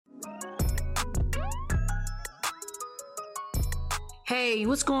Hey,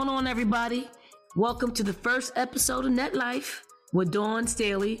 what's going on, everybody? Welcome to the first episode of NETLIFE with Dawn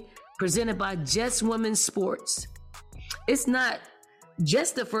Staley, presented by Just Women's Sports. It's not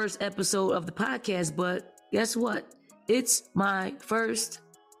just the first episode of the podcast, but guess what? It's my first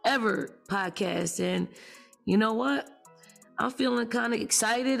ever podcast. And you know what? I'm feeling kind of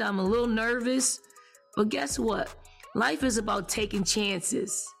excited. I'm a little nervous. But guess what? Life is about taking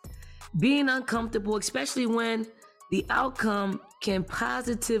chances, being uncomfortable, especially when the outcome can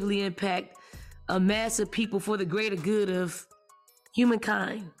positively impact a mass of people for the greater good of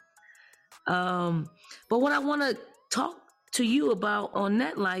humankind. But what I want to talk to you about on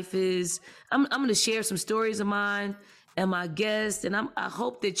NETLIFE is I'm going to share some stories of mine and my guests, and I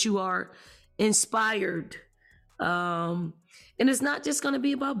hope that you are inspired. And it's not just going to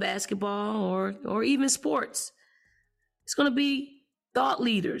be about basketball or even sports. It's going to be thought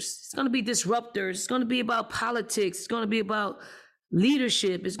leaders. It's going to be disruptors. It's going to be about politics. It's going to be about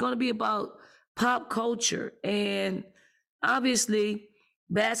leadership. It's going to be about pop culture. And obviously,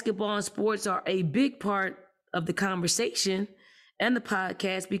 basketball and sports are a big part of the conversation and the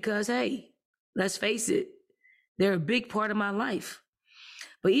podcast because, hey, let's face it, they're a big part of my life.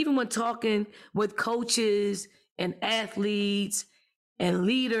 But even when talking with coaches and athletes and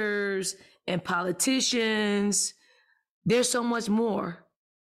leaders and politicians, there's so much more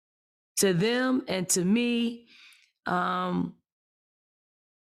to them and to me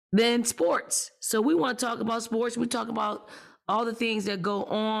than sports. So we want to talk about sports. We talk about all the things that go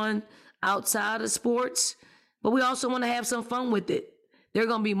on outside of sports, but we also want to have some fun with it. There are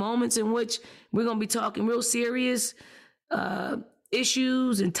going to be moments in which we're going to be talking real serious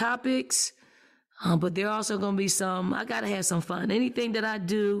issues and topics, but there are also going to be I got to have some fun. Anything that I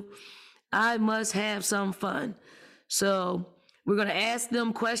do, I must have some fun. So we're going to ask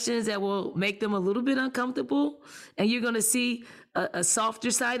them questions that will make them a little bit uncomfortable, and you're going to see a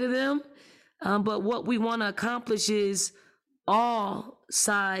softer side of them. But what we want to accomplish is all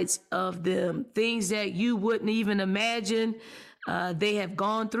sides of them, things that you wouldn't even imagine they have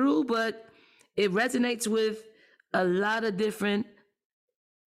gone through, but it resonates with a lot of different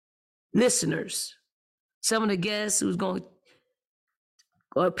listeners. Some of the guests who's going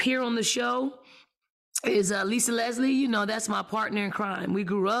to appear on the show is Lisa Leslie. You know, that's my partner in crime. We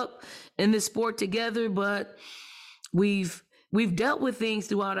grew up in this sport together, but we've dealt with things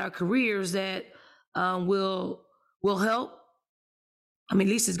throughout our careers that will help. I mean,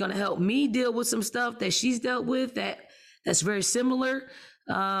 Lisa's going to help me deal with some stuff that she's dealt with that's very similar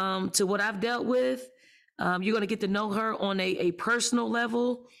to what I've dealt with. You're going to get to know her on a personal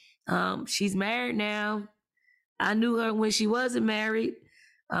level. She's married now. I knew her when she wasn't married.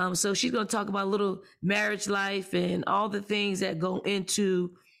 So she's going to talk about a little marriage life and all the things that go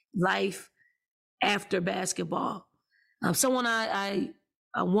into life after basketball. Someone I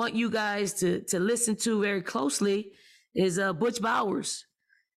want you guys to listen to very closely is Butch Bowers.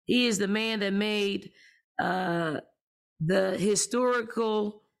 He is the man that made the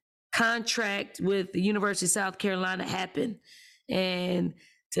historical contract with the University of South Carolina happen. And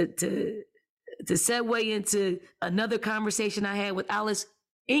to segue into another conversation I had with Alice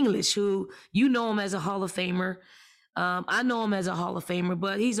English, who you know him as a Hall of Famer. I know him as a Hall of Famer,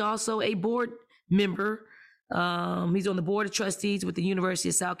 but he's also a board member. He's on the board of trustees with the University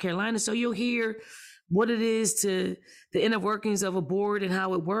of South Carolina. So you'll hear what it is to the inner workings of a board and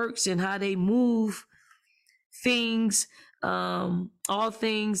how it works and how they move things, all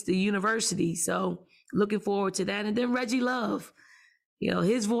things the university. So looking forward to that. And then Reggie Love,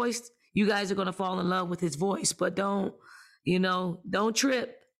 his voice, you guys are going to fall in love with his voice, but don't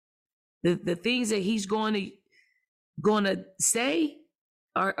trip. The things that he's going to say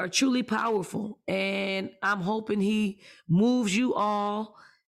are truly powerful. And I'm hoping he moves you all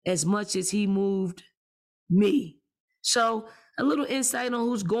as much as he moved me. So a little insight on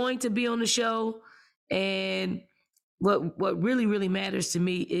who's going to be on the show. And what really, really matters to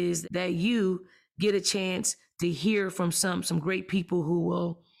me is that you get a chance to hear from some great people who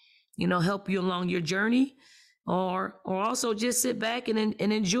will, help you along your journey, or also just sit back and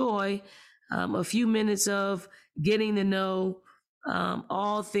enjoy a few minutes of getting to know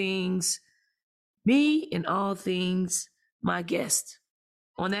all things me and all things my guest.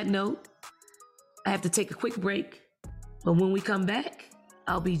 On that note, I have to take a quick break, but when we come back,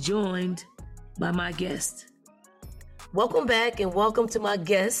 I'll be joined by my guest. Welcome back and welcome to my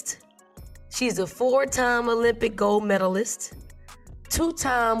guest. She's a 4-time Olympic gold medalist,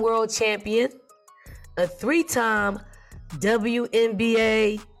 2-time world champion, a 3-time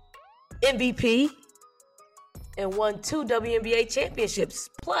WNBA MVP, and won 2 WNBA championships.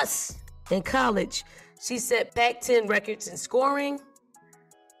 Plus, in college, she set Pac-10 records in scoring,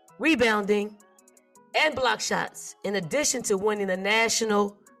 rebounding, and block shots, in addition to winning the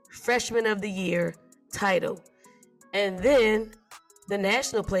National Freshman of the Year title, and then the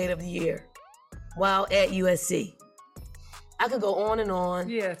National Player of the Year while at USC. I could go on and on.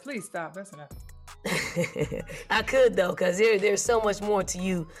 Yeah, please stop. That's enough. I could, though, because there's so much more to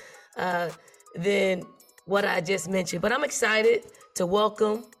you than what I just mentioned. But I'm excited to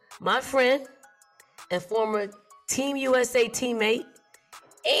welcome my friend and former Team USA teammate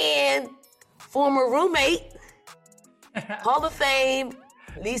and former roommate, Hall of Fame,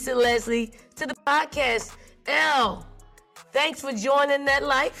 Lisa Leslie, to the podcast. Elle, thanks for joining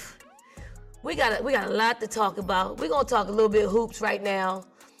NETLIFE. We got a lot to talk about. We're gonna talk a little bit hoops right now.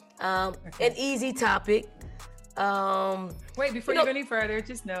 Okay. An easy topic. Wait, before you go any further,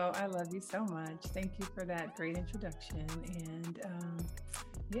 just know I love you so much. Thank you for that great introduction. And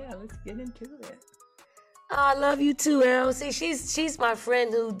yeah, let's get into it. I love you too, Elle. See, she's my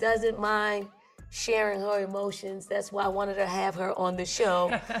friend who doesn't mind sharing her emotions. That's why I wanted to have her on the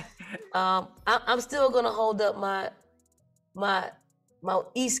show. I'm still gonna hold up my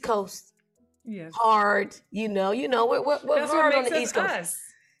East Coast. Yes. Hard, we're That's hard on the East Coast. Us.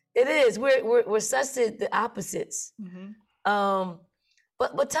 It is. We're such the opposites. Mm-hmm.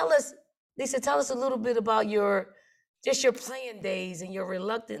 But tell us, Lisa, tell us a little bit about your playing days and your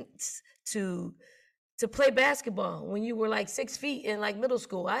reluctance to play basketball when you were like 6 feet in like middle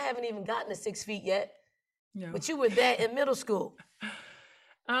school. I haven't even gotten to 6 feet yet. No. But you were that in middle school.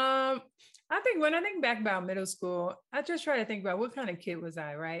 I think when I think back about middle school, I just try to think about what kind of kid was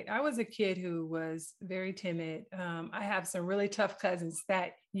I, right? I was a kid who was very timid. I have some really tough cousins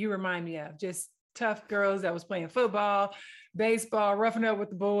that you remind me of, just tough girls that was playing football, baseball, roughing up with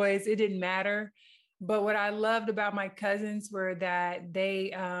the boys. It didn't matter. But what I loved about my cousins were that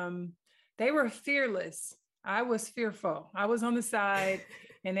they were fearless. I was fearful. I was on the side.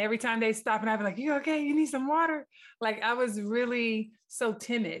 And every time they stop and I'd be like, you okay? You need some water? Like I was really so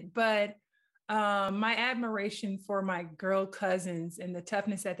timid. But my admiration for my girl cousins and the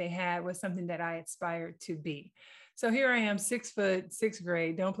toughness that they had was something that I aspired to be. So here I am, 6 foot, sixth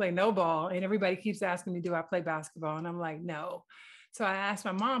grade, don't play no ball. And everybody keeps asking me, do I play basketball? And I'm like, no. So I asked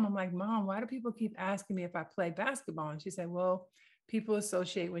my mom, I'm like, Mom, why do people keep asking me if I play basketball? And she said, well, people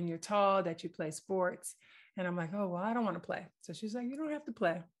associate when you're tall that you play sports. And I'm like, oh, well, I don't want to play. So she's like, you don't have to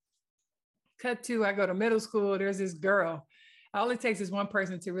play. Cut to, I go to middle school. There's this girl. All it takes is one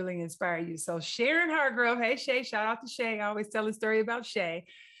person to really inspire you. So Sharon Hargrove, hey, Shay, shout out to Shay. I always tell a story about Shay.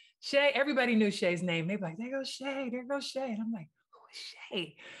 Shay, everybody knew Shay's name. They'd be like, there goes Shay, there goes Shay. And I'm like, who is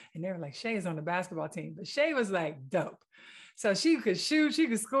Shay? And they were like, Shay is on the basketball team. But Shay was like dope. So she could shoot, she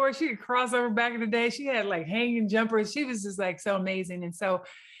could score, she could cross over back in the day. She had like hanging jumpers. She was just like so amazing. And so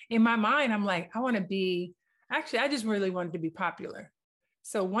in my mind, I'm like, I just really wanted to be popular.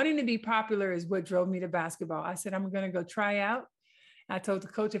 So wanting to be popular is what drove me to basketball. I said, I'm going to go try out. I told the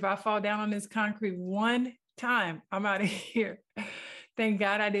coach, if I fall down on this concrete one time, I'm out of here. Thank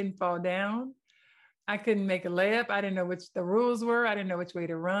God I didn't fall down. I couldn't make a layup. I didn't know which the rules were. I didn't know which way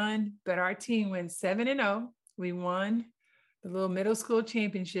to run, but our team went 7-0. We won the little middle school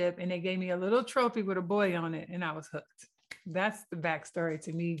championship and they gave me a little trophy with a boy on it and I was hooked. That's the backstory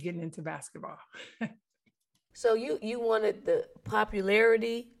to me getting into basketball. So you wanted the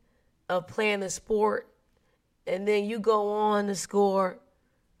popularity of playing the sport, and then you go on to score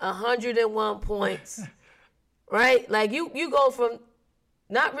 101 points, right? Like you go from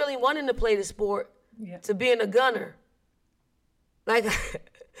not really wanting to play the sport to being a gunner. Like,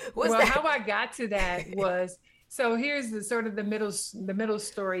 how I got to that was, so here's the sort of the middle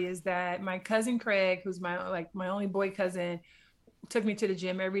story is that my cousin Craig, who's my only boy cousin, took me to the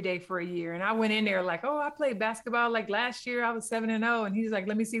gym every day for a year. And I went in there like, oh, I played basketball. Like last year I was 7-0. And he's like,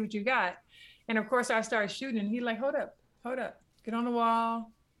 let me see what you got. And of course I started shooting. And he's like, hold up, get on the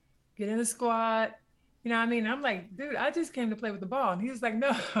wall, get in the squat. You know what I mean? I'm like, dude, I just came to play with the ball. And he was like,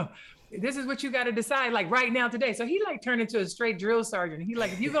 no, this is what you got to decide like right now today. So he like turned into a straight drill sergeant. He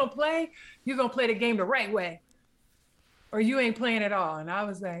like, if you're going to play the game the right way or you ain't playing at all. And I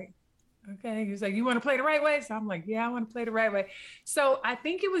was like, okay. He was like, you want to play the right way? So I'm like, yeah, I want to play the right way. So I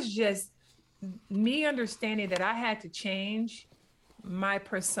think it was just me understanding that I had to change my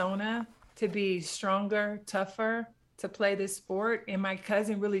persona to be stronger, tougher, to play this sport. And my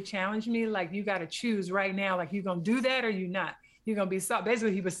cousin really challenged me, like, you got to choose right now. Like, you going to do that or you not? You're going to be soft.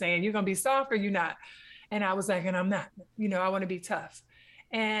 Basically, he was saying, you're going to be soft or you not? And I was like, and I'm not, I want to be tough.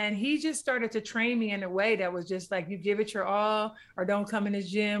 And he just started to train me in a way that was just like, you give it your all or don't come in this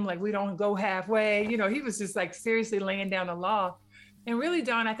gym. Like, we don't go halfway. He was just like seriously laying down the law. And really,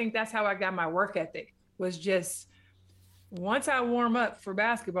 Dawn, I think that's how I got my work ethic, was just once I warm up for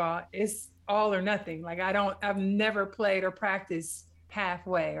basketball, it's all or nothing. Like I've never played or practiced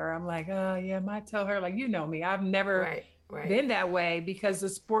halfway, or I'm like, oh yeah, I might tell her, like, you know me, I've never Right, right. been that way because the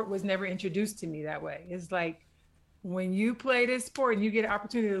sport was never introduced to me that way. It's like when you play this sport and you get an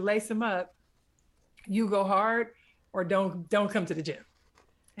opportunity to lace them up, you go hard or don't come to the gym.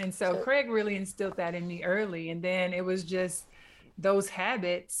 And so So, Craig really instilled that in me early. And then it was just those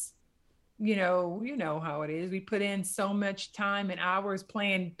habits, you know how it is. We put in so much time and hours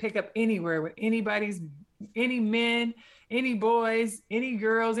playing pickup anywhere with any men, any boys, any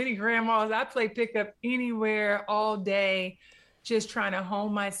girls, any grandmas. I play pickup anywhere all day, just trying to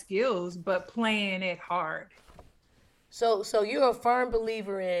hone my skills, but playing it hard. so you're a firm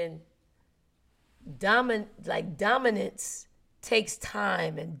believer in dominance takes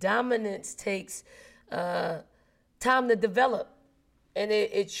time, and dominance takes time to develop, and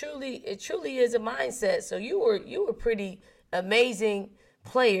it truly is a mindset. So you were pretty amazing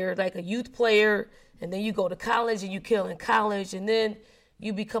player, like a youth player, and then you go to college and you kill in college, and then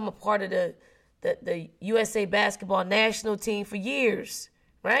you become a part of the USA basketball national team for years,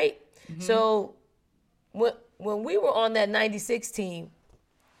 right? Mm-hmm. So when we were on that 96 team,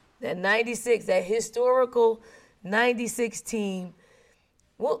 that historical 96 team,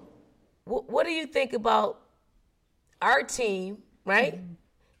 what do you think about our team, right?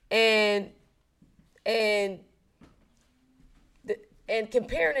 Mm-hmm. And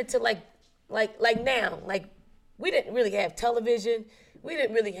comparing it to like now, like we didn't really have television, we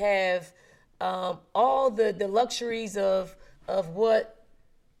didn't really have all the luxuries of what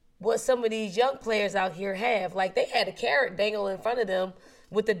some of these young players out here have. Like they had a carrot dangle in front of them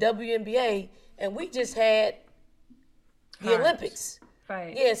with the WNBA, and we just had the Olympics.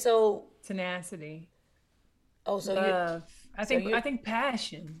 Right. Yeah. So tenacity. Oh, so love. I think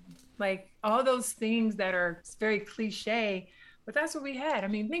passion, like all those things that are very cliche, but that's what we had. I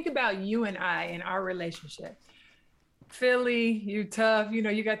mean, think about you and I and our relationship. Philly, you tough,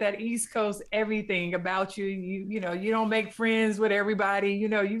 you got that East Coast, everything about you. You don't make friends with everybody.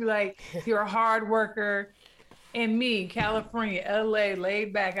 You're a hard worker. And me, California, LA,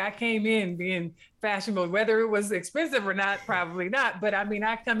 laid back. I came in being fashionable, whether it was expensive or not, probably not. But I mean,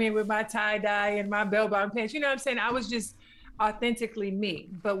 I come in with my tie dye and my bell bottom pants. You know what I'm saying? I was just authentically me.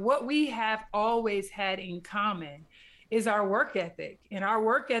 But what we have always had in common is our work ethic. And our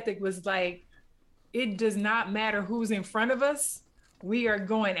work ethic was like, it does not matter who's in front of us. We are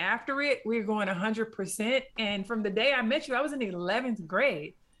going after it. We're going 100%. And from the day I met you, I was in the 11th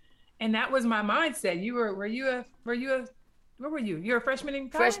grade. And that was my mindset. Where were you? You're a freshman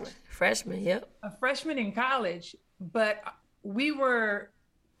in college? Freshman, yep. A freshman in college, but we were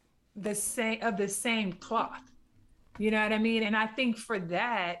the same cloth. You know what I mean? And I think for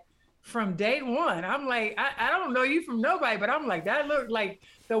that, from day one, I'm like, I don't know you from nobody, but I'm like, that looked like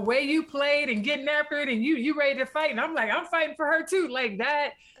the way you played and getting after it, and you ready to fight. And I'm like, I'm fighting for her too. Like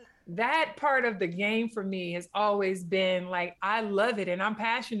that part of the game for me has always been like, I love it and I'm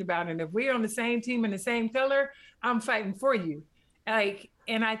passionate about it. And if we're on the same team in the same color, I'm fighting for you.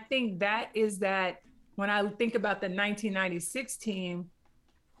 And I think that when I think about the 1996 team,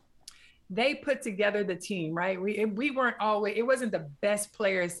 they put together the team, right? We weren't always, it wasn't the best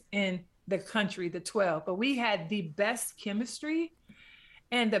players in the country, the 12, but we had the best chemistry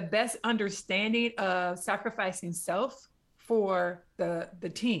and the best understanding of sacrificing self for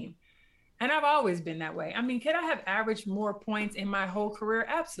the team. And I've always been that way. I mean, could I have averaged more points in my whole career?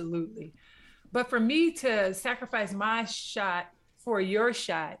 Absolutely. But for me to sacrifice my shot for your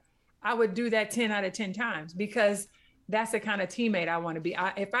shot, I would do that 10 out of 10 times, because that's the kind of teammate I want to be.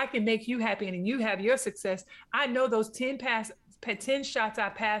 If I can make you happy and you have your success, I know those 10 shots I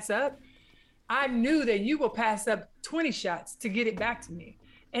pass up, I knew that you will pass up 20 shots to get it back to me.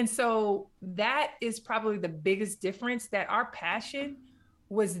 And so that is probably the biggest difference, that our passion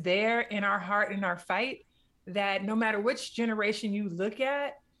was there in our heart and our fight, that no matter which generation you look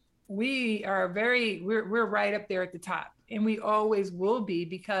at, we're right up there at the top. And we always will be,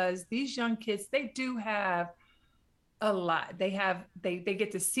 because these young kids, they do have a lot. They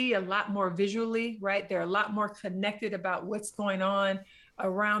get to see a lot more visually, right? They're a lot more connected about what's going on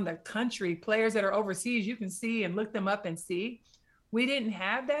around the country. Players that are overseas, you can see and look them up and see. We didn't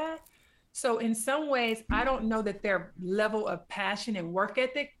have that. So in some ways, I don't know that their level of passion and work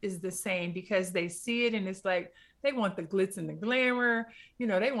ethic is the same, because they see it and it's like, they want the glitz and the glamour,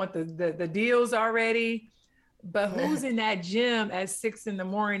 they want the deals already. But who's in that gym at 6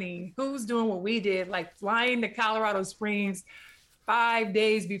 a.m? Who's doing what we did, like flying to Colorado Springs 5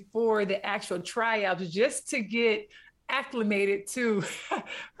 days before the actual tryouts just to get acclimated to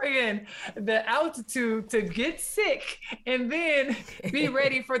again the altitude to get sick and then be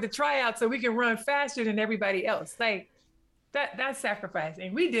ready for the tryout so we can run faster than everybody else. Like that's sacrifice.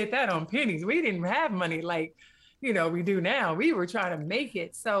 And we did that on pennies. We didn't have money like, we do now. We were trying to make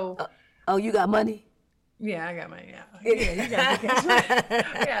it. So oh, you got money? Yeah, I got money now. Yeah, you got the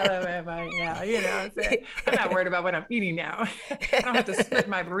cash. Yeah, I love that money now. You know what I'm saying? I'm not worried about what I'm eating now. I don't have to split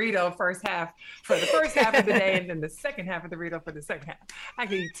my burrito first half for the first half of the day and then the second half of the burrito for the second half. I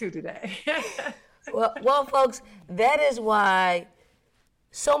can eat 2 today. well, folks, that is why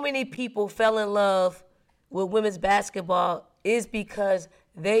so many people fell in love with women's basketball, is because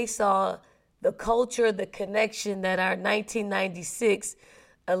they saw the culture, the connection that our 1996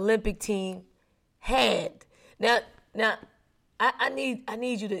 Olympic team had. Now, I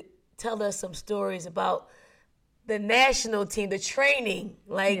need you to tell us some stories about the national team, the training.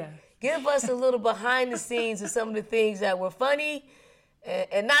 Like, give us a little behind the scenes of some of the things that were funny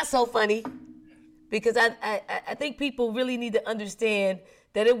and not so funny, because I think people really need to understand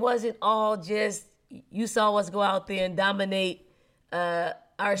that it wasn't all just you saw us go out there and dominate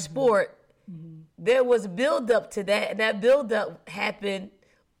our sport. Mm-hmm. There was build up to that, and that build up happened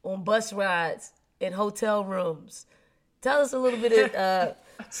on bus rides in hotel rooms. Tell us a little bit of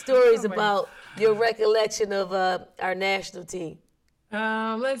stories about your recollection of our national team.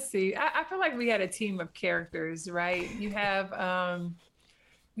 Let's see. I feel like we had a team of characters, right? You have,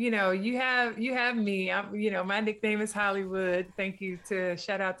 you have me. My nickname is Hollywood. Thank you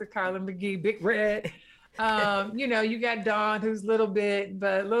shout out to Carla McGee, Big Red. You got Dawn, who's Little Bit,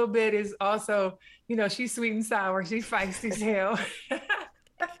 but Little Bit is also, she's sweet and sour. She's feisty as hell.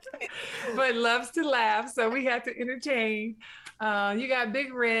 But loves to laugh, so we had to entertain. You got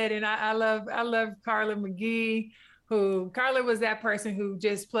Big Red, and I love Carla McGee. Carla was that person who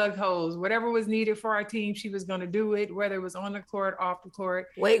just plugged holes. Whatever was needed for our team, she was going to do it, whether it was on the court, off the court.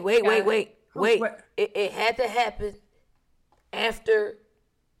 Wait. It had to happen after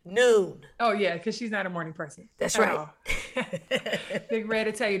noon. Oh yeah, because she's not a morning person. That's right. Big Red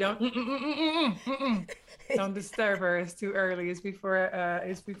to tell you, don't disturb her. It's too early. It's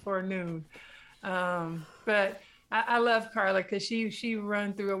before noon. But I love Carla because she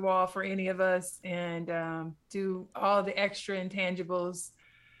run through a wall for any of us and do all the extra intangibles.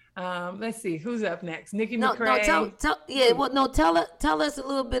 Let's see who's up next. Nikki McCray. Tell us a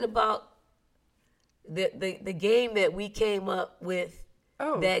little bit about the game that we came up with.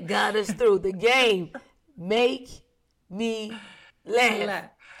 That got us through the game. Make Me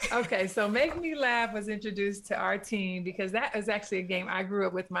Laugh. Okay, so Make Me Laugh was introduced to our team because that was actually a game I grew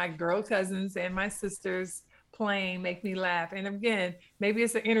up with my girl cousins and my sisters playing Make Me Laugh. And again, maybe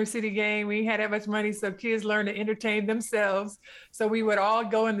it's an inner city game. We had that much money, so kids learn to entertain themselves. So we would all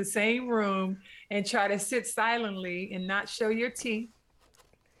go in the same room and try to sit silently and not show your teeth.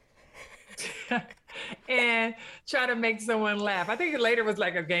 And try to make someone laugh. I think it later was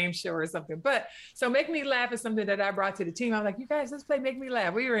like a game show or something. But so Make Me Laugh is something that I brought to the team. I'm like, you guys, let's play Make Me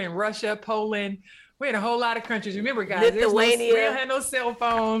Laugh. We were in Russia, Poland. We're in a whole lot of countries. Remember, guys, we don't have no cell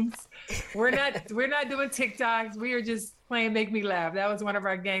phones. We're not doing TikToks. We were just playing Make Me Laugh. That was one of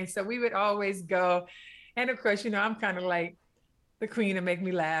our games. So we would always go. And of course, I'm kind of like the queen of Make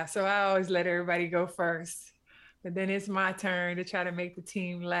Me Laugh. So I always let everybody go first. But then it's my turn to try to make the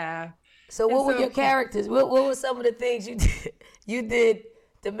team laugh. So what were your characters? What were some of the things you did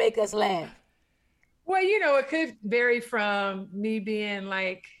to make us laugh? Well, it could vary from me being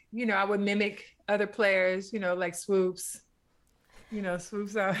like, I would mimic other players, like Swoops.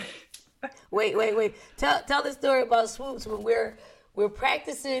 Swoops are. Wait. Tell the story about Swoops when we're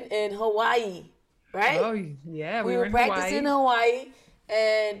practicing in Hawaii, right? Oh yeah, we were practicing in Hawaii,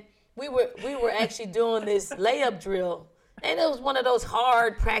 and we were actually doing this layup drill. And it was one of those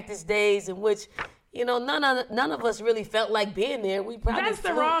hard practice days in which, none of us really felt like being there. That's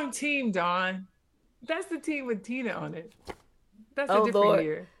the wrong team, Dawn. That's the team with Tina on it. That's a different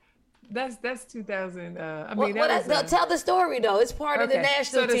year. That's 2000. Tell the story though. It's part of the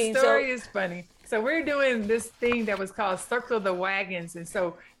national team. So the story is funny. So we're doing this thing that was called Circle the Wagons, and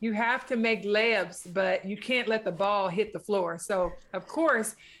so you have to make layups, but you can't let the ball hit the floor. So of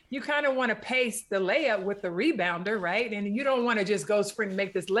course, you kind of want to pace the layup with the rebounder, right? And you don't want to just go sprint and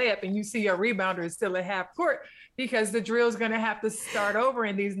make this layup and you see your rebounder is still at half court because the drill is going to have to start over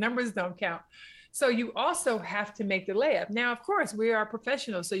and these numbers don't count. So you also have to make the layup. Now, of course, we are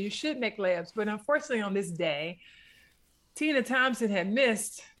professionals, so you should make layups. But unfortunately, on this day, Tina Thompson had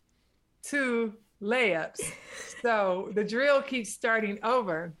missed 2 layups. So the drill keeps starting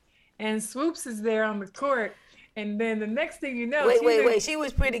over and Swoops is there on the court. And then the next thing you know, wait. She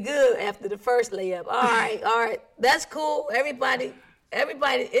was pretty good after the first layup. All right. That's cool. Anybody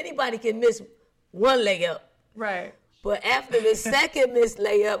can miss one layup. Right. But after the second missed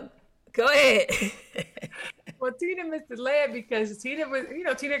layup, go ahead. Well, Tina missed the layup because Tina was,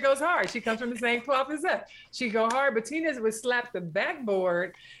 Tina goes hard. She comes from the same cloth as us. She go hard, but Tina would slap the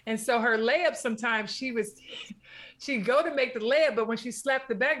backboard. And so her layup, sometimes she'd go to make the layup, but when she slapped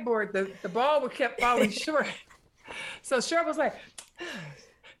the backboard, the ball would kept falling short. So Cheryl was like,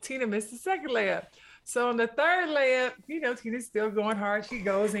 Tina missed the second layup. So on the third layup, Tina's still going hard. She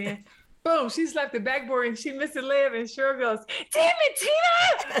goes in. Boom, she slapped the backboard and she missed the layup, and Cheryl goes, damn it,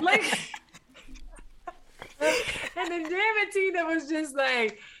 Tina! Like, and then damn it, Tina was just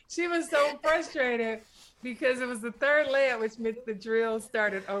like, she was so frustrated because it was the third layup, which meant the drill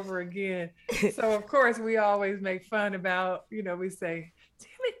started over again. So of course we always make fun about, we say, damn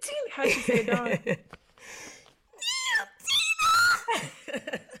it, Tina. How'd you say it, Dawn? Damn,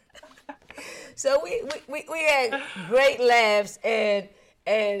 Tina! So we had great laughs, and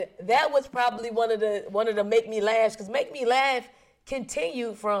that was probably one of the Make Me Laughs, because Make Me Laugh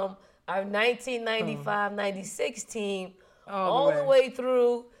continued from our 1995-96 team all the way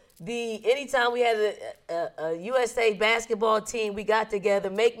through anytime we had a USA basketball team, we got together.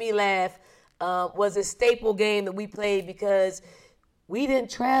 Make Me Laugh was a staple game that we played because we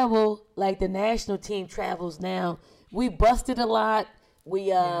didn't travel like the national team travels now. We busted a lot.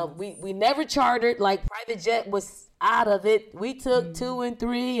 We never chartered, like private jet was out of it. We took 2 and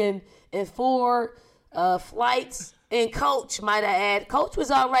 3 and 4 flights. And Coach, might I add, Coach was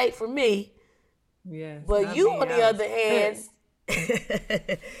all right for me. Yes. But you, on the other hand,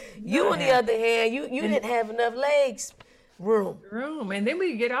 you didn't have enough legs room. And then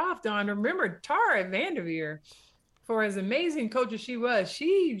we get off, Dawn. Remember Tara Vanderveer, for as amazing coach as she was,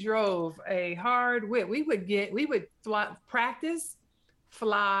 she drove a hard whip. We would practice,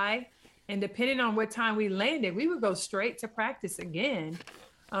 fly, and depending on what time we landed, we would go straight to practice again.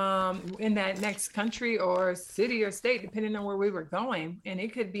 In that next country or city or state, depending on where we were going. And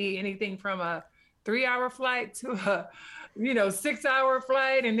it could be anything from a 3-hour flight to a 6-hour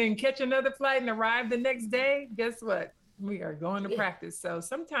flight, and then catch another flight and arrive the next day. Guess what? We are going to practice. So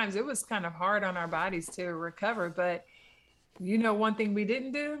sometimes it was kind of hard on our bodies to recover. But one thing we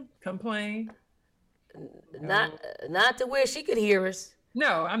didn't do, complain. Not to where she could hear us.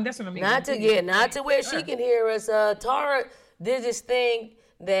 No, that's what I mean. Not to where she can hear us. Tara did this thing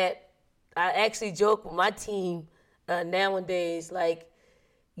that I actually joke with my team nowadays. Like,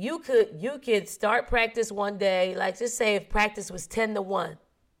 you could start practice one day, like just say if practice was 10-1,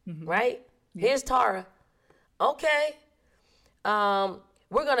 right? Yeah. Here's Tara. Okay,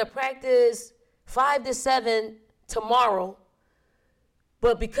 we're gonna practice 5-7 tomorrow,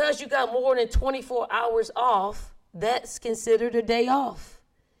 but because you got more than 24 hours off, that's considered a day off,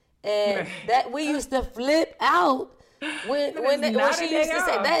 and that we used to flip out. When she used to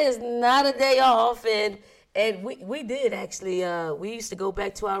say that is not a day off, and we did actually we used to go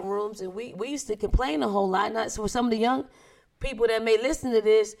back to our rooms, and we used to complain a whole lot. Not so for some of the young people that may listen to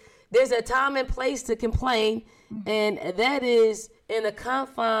this, there's a time and place to complain, and that is in the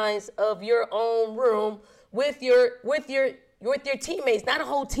confines of your own room with your teammates, not a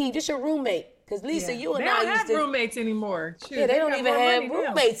whole team, just your roommate. Because Lisa, you and I used to. They don't have roommates anymore. Shoot, they don't even have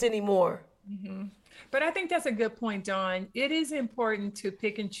roommates anymore. Mm-hmm. But I think that's a good point, Dawn. It is important to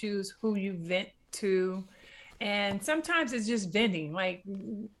pick and choose who you vent to. And sometimes it's just venting. Like,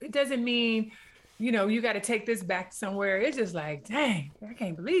 it doesn't mean, you got to take this back somewhere. It's just like, dang, I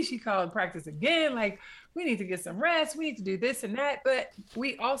can't believe she called practice again. Like, we need to get some rest. We need to do this and that. But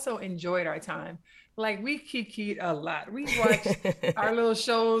we also enjoyed our time. Like, we kikied a lot. We watched our little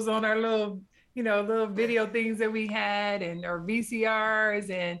shows on our little video things that we had or VCRs.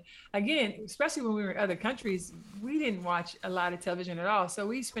 And again, especially when we were in other countries, we didn't watch a lot of television at all. So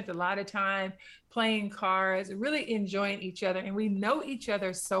we spent a lot of time playing cards, really enjoying each other. And we know each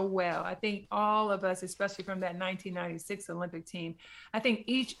other so well. I think all of us, especially from that 1996 Olympic team, I think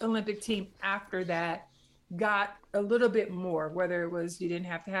each Olympic team after that got a little bit more, whether it was you didn't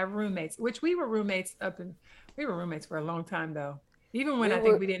have to have roommates, which we were roommates for a long time though. Even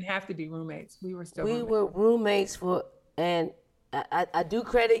when we didn't have to be roommates, we were still roommates. We were roommates and I do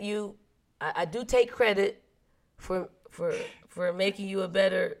credit you. I do take credit for making you a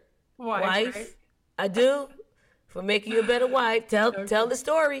better wife. Right? I do, for making you a better wife. Tell the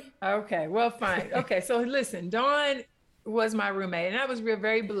story. Okay, well, fine. Okay, so listen, Dawn was my roommate, and I was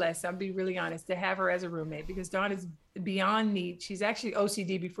very blessed, I'll be really honest, to have her as a roommate, because Dawn is beyond neat. She's actually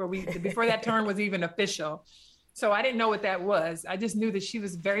OCD before that term was even official. So I didn't know what that was. I just knew that she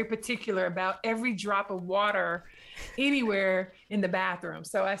was very particular about every drop of water anywhere in the bathroom.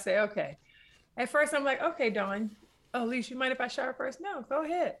 So I say, okay, At first, I'm like, okay, Dawn. Oh, Lise, you mind if I shower first? No, go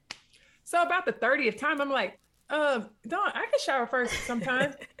ahead. So about the 30th time, I'm like, Dawn, I can shower first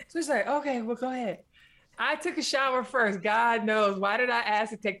sometime. So she's like, okay, well, go ahead. I took a shower first. God knows why did I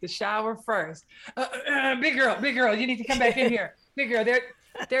ask to take the shower first? Big girl, you need to come back in here. Big girl,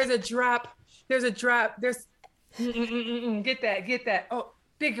 there's a drop. There's a drop. Get that. Oh,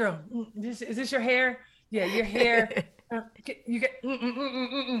 big girl, is this your hair? Yeah, your hair. You get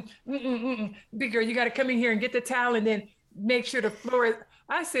big girl. You got to come in here and get the towel, and then make sure the floor is.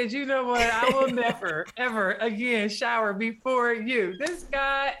 I said, you know what? I will never, ever again shower before you. This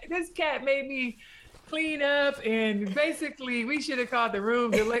cat made me clean up, and basically we should have called the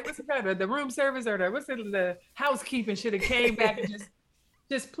room. The room service or the housekeeping should have came back and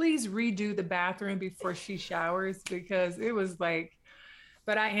just please redo the bathroom before she showers, because it was like.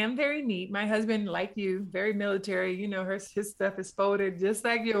 But I am very neat. My husband, like you, very military. You know, his stuff is folded just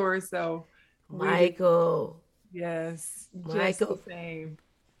like yours. So, Michael. Yes, just the Michael. same.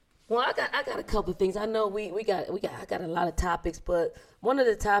 Well, I got a couple of things. I know I got a lot of topics, but one of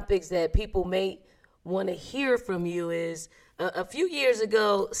the topics that people may want to hear from you is a few years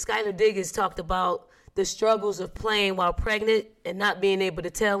ago, Skylar Diggins talked about the struggles of playing while pregnant and not being able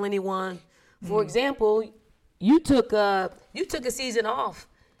to tell anyone. For example, you took a season off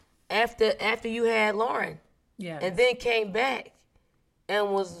after you had Lauren, Yeah. and then came back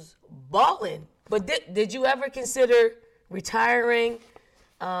and was balling. But did you ever consider retiring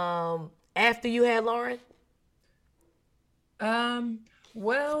after you had Lauren?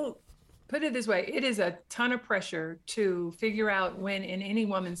 Well, put it this way, it is a ton of pressure to figure out when in any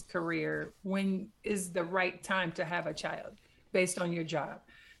woman's career, when is the right time to have a child based on your job.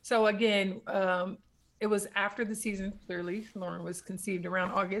 So again, it was after the season. Clearly, Lauren was conceived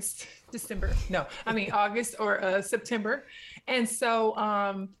around August or September. And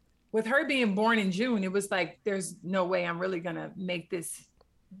so with her being born in June, it was like, there's no way I'm really gonna make this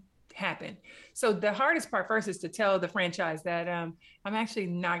happen. So the hardest part first is to tell the franchise that I'm actually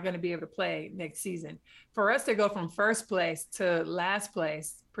not going to be able to play next season. For us to go from first place to last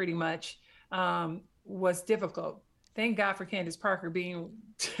place, pretty much, was difficult. Thank God for Candace Parker being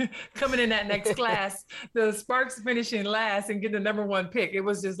coming in that next class, the Sparks finishing last and getting the number one pick. It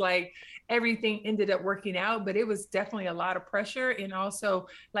was just like everything ended up working out, but it was definitely a lot of pressure. And also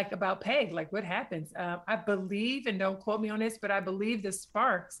like about pay, like what happens. I believe, and don't quote me on this, but I believe the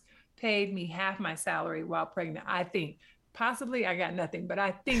Sparks paid me half my salary while pregnant. I think possibly I got nothing, but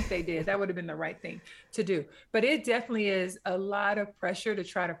I think they did. That would have been the right thing to do. But it definitely is a lot of pressure to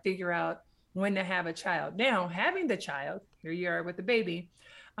try to figure out when to have a child. Now, having the child, here you are with the baby,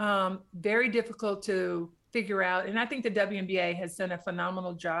 very difficult to figure out. And I think the WNBA has done a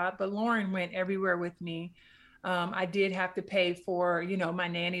phenomenal job, but Lauren went everywhere with me. I did have to pay for, my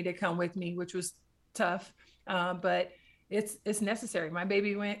nanny to come with me, which was tough. But it's necessary. My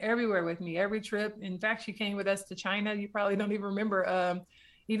baby went everywhere with me, every trip. In fact, she came with us to China. You probably don't even remember.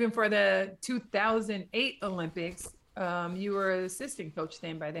 Even for the 2008 Olympics, you were an assistant coach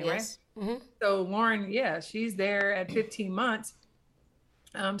then by then, Yes. right? Mm-hmm. So Lauren, yeah, she's there at 15 months.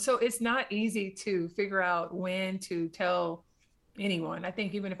 So it's not easy to figure out when to tell anyone. I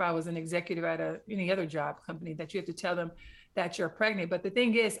think even if I was an executive at any other job company, that you have to tell them that you're pregnant. But the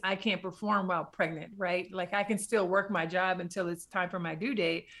thing is, I can't perform while pregnant, right? Like I can still work my job until it's time for my due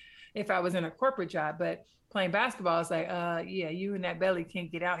date if I was in a corporate job, but playing basketball is like, yeah, you and that belly can't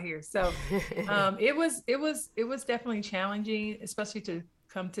get out here. So it was definitely challenging, especially to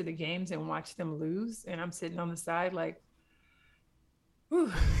come to the games and watch them lose. And I'm sitting on the side like,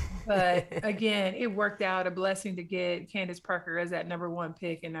 whew. But again, it worked out, a blessing to get Candace Parker as that number one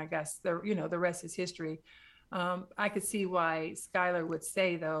pick. And I guess the rest is history. I could see why Skylar would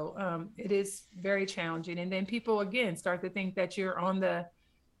say, though, it is very challenging. And then people, again, start to think that you're on the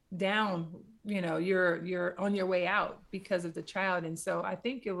down, you're on your way out because of the child. And so I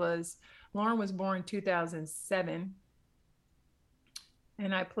think Lauren was born 2007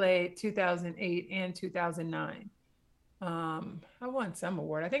 and I played 2008 and 2009. I won some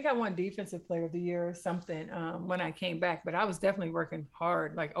award. I think I won Defensive Player of the Year or something when I came back, but I was definitely working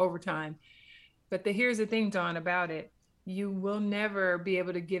hard, like overtime. But here's the thing, Dawn, about it. You will never be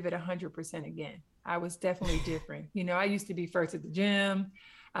able to give it 100% again. I was definitely different. I used to be first at the gym.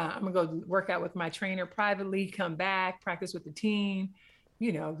 I'm going to go work out with my trainer privately, come back, practice with the team,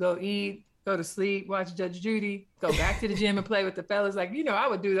 go eat, go to sleep, watch Judge Judy, go back to the gym and play with the fellas. Like, I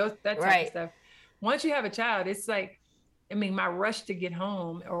would do that type of stuff. Once you have a child, it's like, my rush to get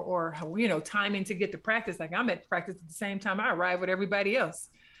home or timing to get to practice, like I'm at practice at the same time I arrive with everybody else.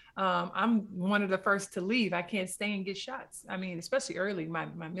 I'm one of the first to leave. I can't stay and get shots. I mean, especially early. My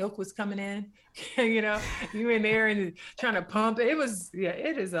milk was coming in, you know, you in there and trying to pump. It was, yeah,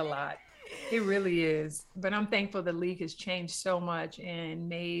 it is a lot. It really is. But I'm thankful the league has changed so much and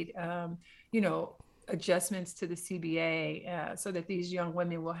made, you know, adjustments to the CBA so that these young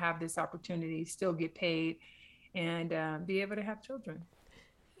women will have this opportunity, still get paid, and be able to have children.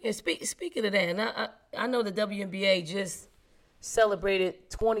 And speaking of that, and I know the WNBA just celebrated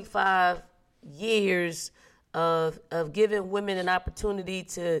 25 years of giving women an opportunity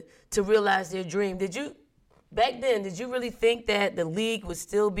to realize their dream. Did you really think that the league would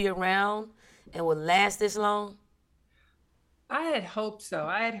still be around and would last this long? I had hoped so.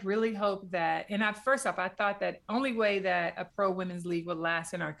 I had really hoped that, and first off, I thought that only way that a pro women's league would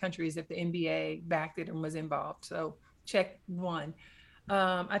last in our country is if the NBA backed it and was involved. So check one.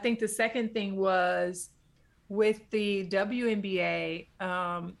 I think the second thing was with the WNBA,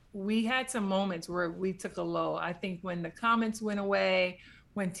 we had some moments where we took a lull. I think when the comments went away,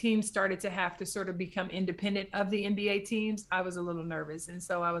 when teams started to have to sort of become independent of the NBA teams, I was a little nervous. And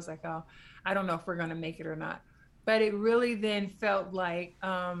so I was like, oh, I don't know if we're going to make it or not. But it really then felt like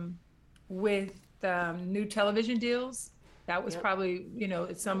with new television deals, that was probably, you know,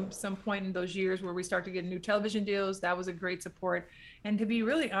 at some point in those years where we start to get new television deals, that was a great support. And to be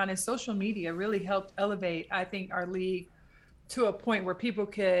really honest, social media really helped elevate, I think, our league to a point where people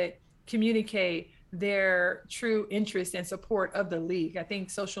could communicate their true interest and support of the league. I think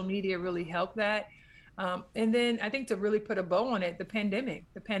social media really helped that. And then I think to really put a bow on it, the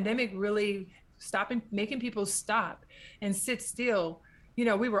pandemic really stopping, making people stop and sit still. You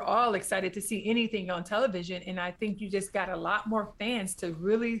know, we were all excited to see anything on television. And I think you just got a lot more fans to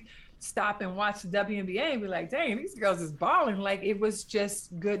really stop and watch the WNBA and be like, dang, these girls is balling. Like it was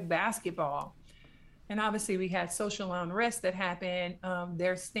just good basketball. And obviously we had social unrest that happened.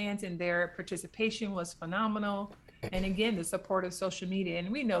 Their stance and their participation was phenomenal. And again, the support of social media. And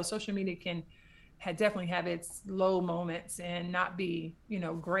we know social media can definitely have its low moments and not be, you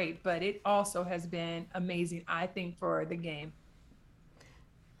know, great, but it also has been amazing, I think, for the game.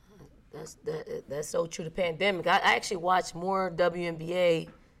 That's so true. The pandemic. I actually watched more WNBA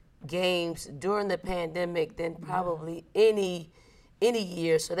games during the pandemic than probably any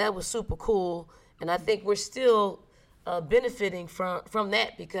year. So that was super cool, and I think we're still benefiting from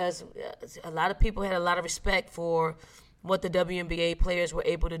that because a lot of people had a lot of respect for what the WNBA players were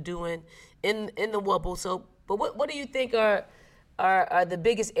able to do in the bubble. So, but what do you think are the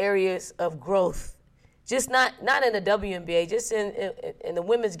biggest areas of growth? Just not in the WNBA, just in the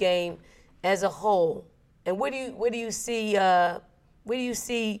women's game as a whole. And where do you see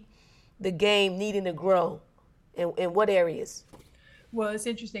the game needing to grow, in what areas? Well, it's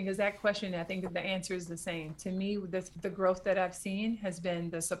interesting because that question, I think that the answer is the same. To me, the growth that I've seen has been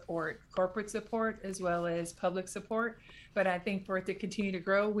the support, corporate support, as well as public support. But I think for it to continue to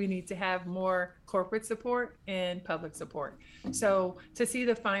grow, we need to have more corporate support and public support. So to see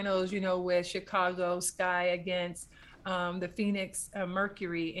the finals, you know, with Chicago Sky against the Phoenix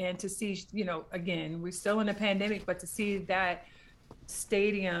Mercury, and to see, you know, again, we're still in a pandemic, but to see that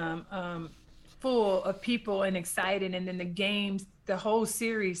stadium full of people and excited, and then the games, the whole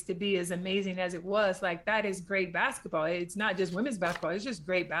series to be as amazing as it was, like that is great basketball. It's not just women's basketball, it's just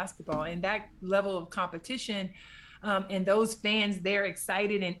great basketball. And that level of competition and those fans, they're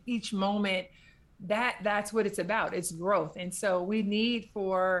excited in each moment, that's what it's about. It's growth. And so we need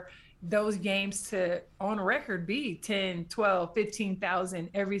for those games to on record be 10, 12,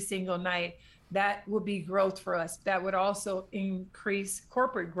 15,000 every single night. That would be growth for us. That would also increase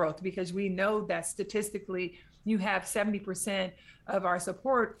corporate growth because we know that statistically you have 70% of our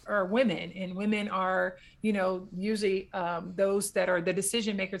support are women, and women are, you know, usually those that are the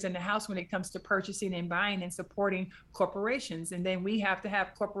decision makers in the house when it comes to purchasing and buying and supporting corporations. And then we have to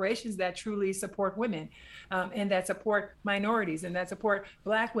have corporations that truly support women and that support minorities and that support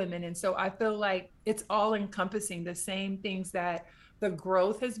Black women. And so I feel like it's all encompassing the same things that the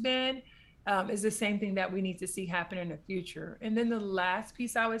growth has been. Is the same thing that we need to see happen in the future. And then the last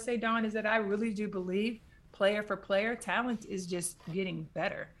piece I would say, Dawn, is that I really do believe player for player, talent is just getting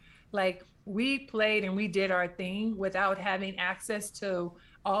better. Like we played and we did our thing without having access to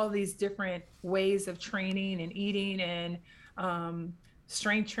all these different ways of training and eating and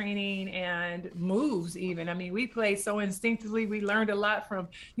strength training and moves even. I mean, we played so instinctively. We learned a lot from,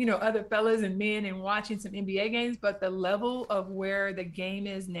 you know, other fellas and men and watching some NBA games, but the level of where the game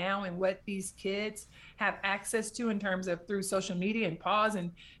is now and what these kids have access to in terms of through social media and pause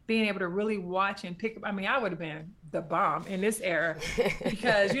and being able to really watch and pick up. I mean, I would have been the bomb in this era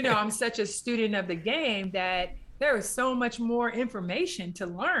because, you know, I'm such a student of the game that there is so much more information to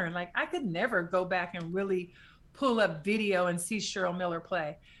learn. Like I could never go back and really pull up video and see Cheryl Miller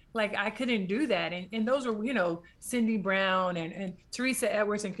play. Like I couldn't do that. And those were, you know, Cindy Brown and Teresa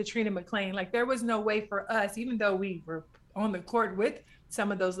Edwards and Katrina McClain. Like there was no way for us, even though we were on the court with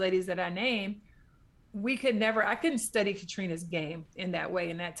some of those ladies that I named, we could never, I couldn't study Katrina's game in that way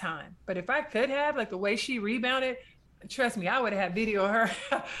in that time. But if I could have, like the way she rebounded, trust me, I would have video of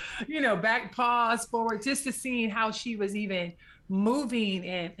her, you know, back, pause, forward, just to seeing how she was even moving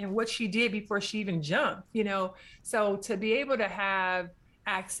and what she did before she even jumped, you know. So to be able to have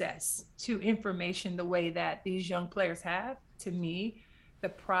access to information the way that these young players have, to me, the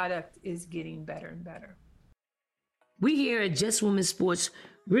product is getting better and better. We here at Just Women's Sports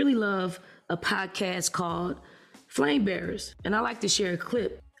really love a podcast called Flame Bearers, and I like to share a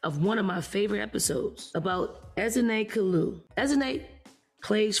clip of one of my favorite episodes about Ezinne Kalu. Ezinne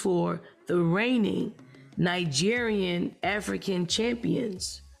plays for the reigning Nigerian African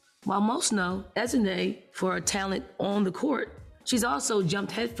champions. While most know Ezinne for her talent on the court, she's also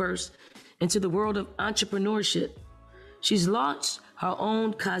jumped headfirst into the world of entrepreneurship. She's launched her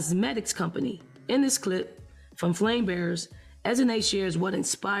own cosmetics company. In this clip from Flame Bearers, Ezinne shares what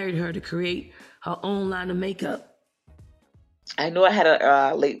inspired her to create her own line of makeup. I know I had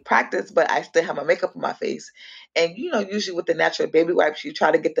a late practice, but I still have my makeup on my face. And, you know, usually with the natural baby wipes, you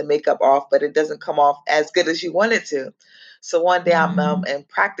try to get the makeup off, but it doesn't come off as good as you want it to. So one day I'm in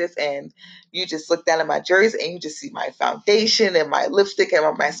practice and you just look down at my jersey and you just see my foundation and my lipstick and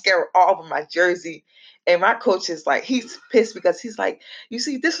my mascara all over my jersey. And my coach is like, he's pissed because he's like, you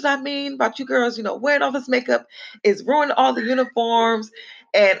see, this is what I mean about you girls, you know, wearing all this makeup is ruining all the uniforms.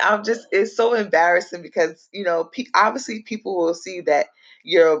 And I'm just, it's so embarrassing because, you know, obviously people will see that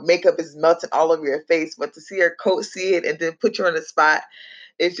your makeup is melting all over your face, but to see your coach see it and then put you on the spot,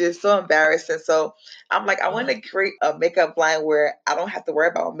 it's just so embarrassing. So I'm like, I want to create a makeup line where I don't have to worry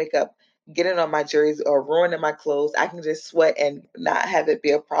about makeup getting on my jersey or ruining my clothes. I can just sweat and not have it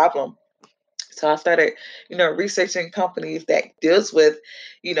be a problem. So I started, you know, researching companies that deals with,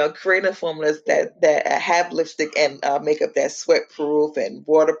 you know, creating formulas that have lipstick and makeup that's sweat proof and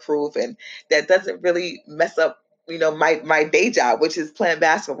waterproof and that doesn't really mess up, you know, my day job, which is playing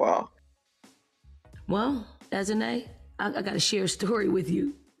basketball. Well, Ezinne, I got to share a story with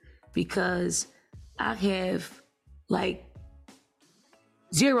you because I have like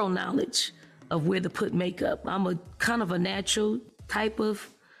zero knowledge of where to put makeup. I'm a kind of a natural type of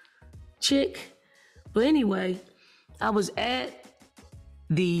chick. But anyway, I was at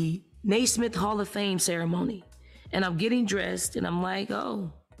the Naismith Hall of Fame ceremony and I'm getting dressed and I'm like,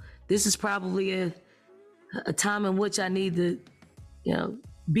 oh, this is probably a time in which I need to, you know,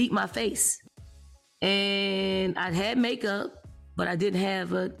 beat my face. And I had makeup, but I didn't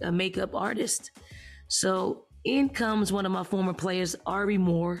have a makeup artist. So in comes one of my former players, Ari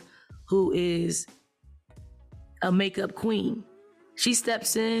Moore, who is a makeup queen. She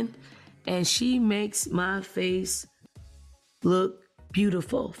steps in and she makes my face look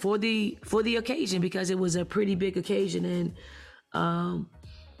beautiful for the occasion because it was a pretty big occasion. And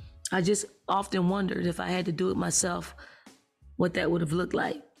I just often wondered if I had to do it myself, what that would have looked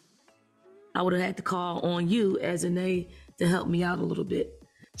like. I would have had to call on you, Ezinne, to help me out a little bit.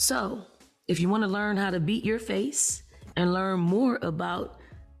 So if you want to learn how to beat your face and learn more about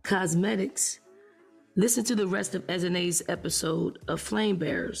cosmetics, listen to the rest of Ezinne's episode of Flame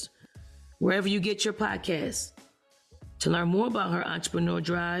Bearers, wherever you get your podcasts, to learn more about her entrepreneur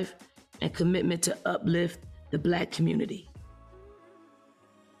drive and commitment to uplift the Black community.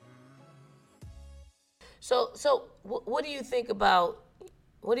 So what do you think about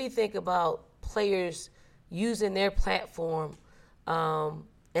players using their platform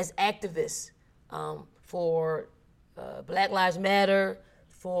as activists for Black Lives Matter,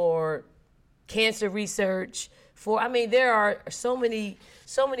 for cancer research, there are so many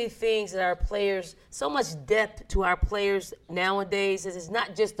things that our players, so much depth to our players nowadays. It's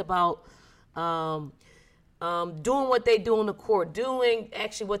not just about doing what they do on the court, doing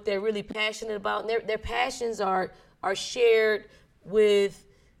actually what they're really passionate about. And their passions are shared with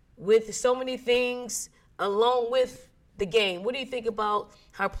so many things along with the game. What do you think about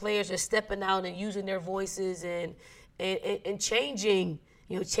how players are stepping out and using their voices and changing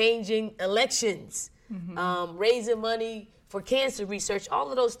elections, raising money for cancer research? All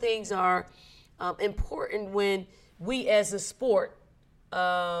of those things are important when we as a sport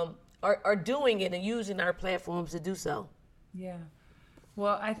are doing it and using our platforms to do so. Yeah.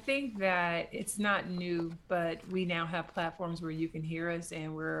 Well, I think that it's not new, but we now have platforms where you can hear us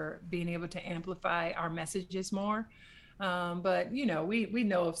and we're being able to amplify our messages more. But we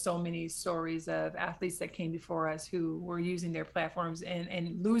know of so many stories of athletes that came before us who were using their platforms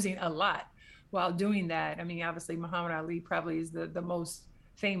and losing a lot while doing that. I mean, obviously Muhammad Ali probably is the most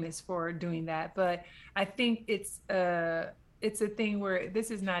famous for doing that, but I think it's a thing where this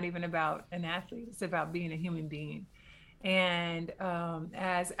is not even about an athlete. It's about being a human being. And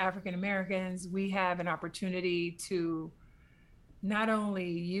as African Americans, we have an opportunity to not only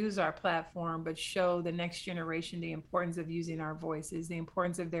use our platform, but show the next generation the importance of using our voices, the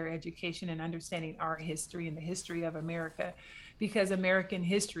importance of their education and understanding our history and the history of America, because American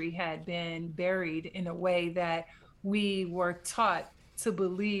history had been buried in a way that we were taught to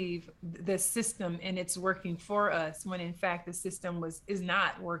believe the system and it's working for us, when in fact the system is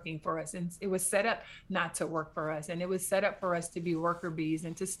not working for us, and it was set up not to work for us, and it was set up for us to be worker bees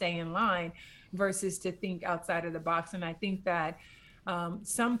and to stay in line versus to think outside of the box. And I think that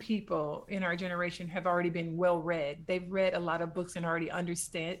some people in our generation have already been well read. They've read a lot of books and already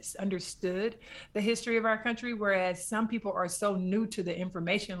understood the history of our country, whereas some people are so new to the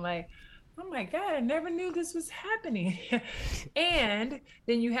information, like, oh my God, I never knew this was happening. And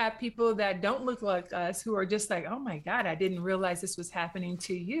then you have people that don't look like us who are just like, oh my God, I didn't realize this was happening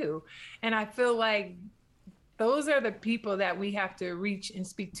to you. And I feel like those are the people that we have to reach and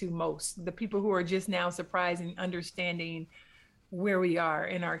speak to most, the people who are just now surprised and understanding where we are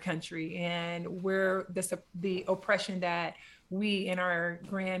in our country and where the oppression that we and our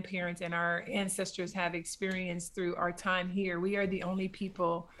grandparents and our ancestors have experienced through our time here. We are the only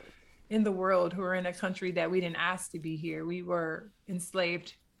people in the world who are in a country that we didn't ask to be here. We were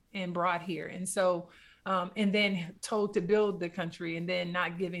enslaved and brought here. And so, and then told to build the country and then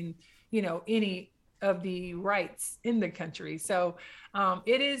not giving, any of the rights in the country. So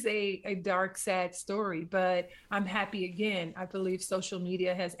it is a dark, sad story, but I'm happy again. I believe social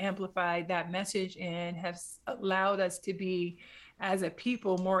media has amplified that message and has allowed us to be, as a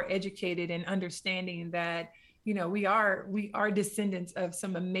people, more educated and understanding that we are descendants of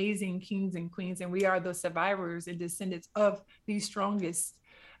some amazing kings and queens, and we are the survivors and descendants of the strongest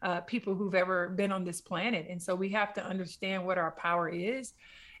people who've ever been on this planet. And so we have to understand what our power is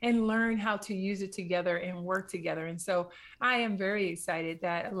and learn how to use it together and work together. And so I am very excited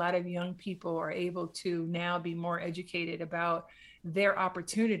that a lot of young people are able to now be more educated about their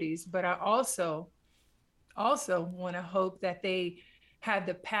opportunities. But I also want to hope that they have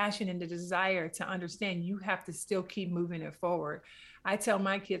the passion and the desire to understand you have to still keep moving it forward. I tell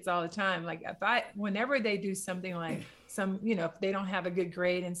my kids all the time, like whenever they do something like if they don't have a good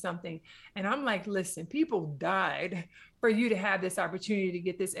grade in something, and I'm like, listen, people died for you to have this opportunity to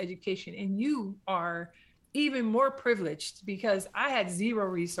get this education. And you are even more privileged because I had zero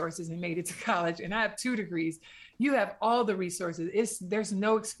resources and made it to college, and I have 2 degrees. You have all the resources. There's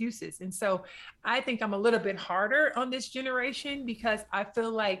no excuses. And so I think I'm a little bit harder on this generation because I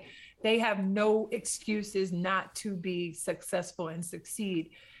feel like they have no excuses not to be successful and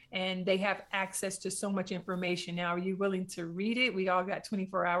succeed. And they have access to so much information. Now, are you willing to read it? We all got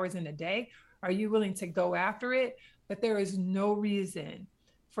 24 hours in a day. Are you willing to go after it? But there is no reason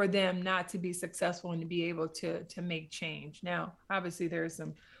for them not to be successful and to be able to make change. Now, obviously, there's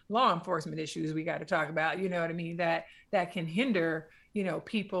some law enforcement issues we got to talk about, you know what I mean, that can hinder,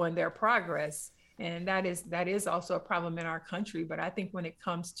 people and their progress. And that is also a problem in our country. But I think when it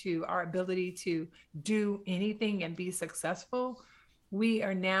comes to our ability to do anything and be successful, we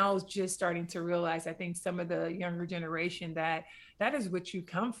are now just starting to realize, I think some of the younger generation, that is what you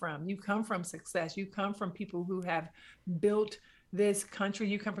come from. You come from success. You come from people who have built this country.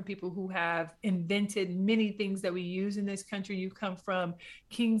 You come from people who have invented many things that we use in this country. You come from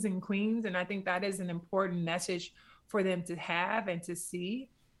kings and queens. And I think that is an important message for them to have and to see.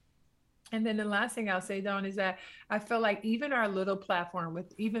 And then the last thing I'll say, Dawn, is that I feel like even our little platform,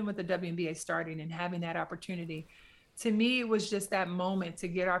 with the WNBA starting and having that opportunity, to me, it was just that moment to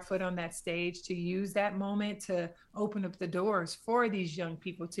get our foot on that stage, to use that moment to open up the doors for these young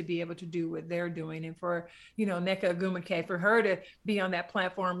people to be able to do what they're doing. And for, Nneka Ogwumike, for her to be on that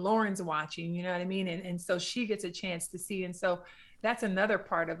platform, Lauren's watching, you know what I mean? And so she gets a chance to see. And so that's another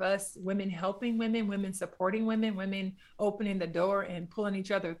part of us, women helping women, women supporting women, women opening the door and pulling each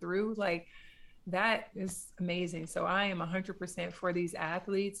other through. Like, that is amazing. So I am 100% for these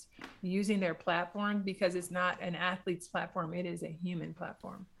athletes using their platform, because it's not an athlete's platform. It is a human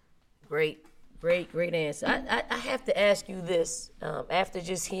platform. Great answer. I have to ask you this, after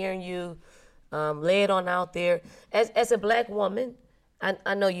just hearing you lay it on out there. As a Black woman,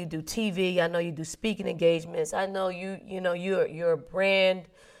 I know you do TV. I know you do speaking engagements. I know you're a brand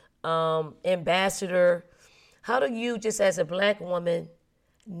ambassador. How do you, just as a Black woman,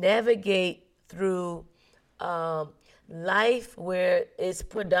 navigate through life where it's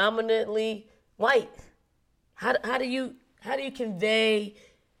predominantly white? How do you convey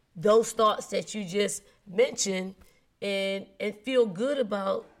those thoughts that you just mentioned and feel good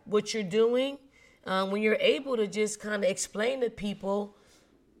about what you're doing when you're able to just kind of explain to people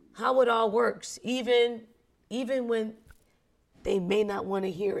how it all works, even when they may not want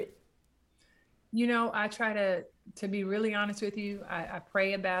to hear it? I try to be really honest with you. I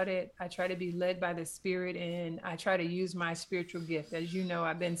pray about it. I try to be led by the Spirit, and I try to use my spiritual gift. As you know,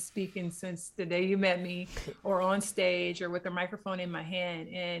 I've been speaking since the day you met me, or on stage, or with a microphone in my hand.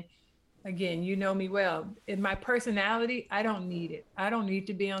 And again, you know me well. In my personality, I don't need it. I don't need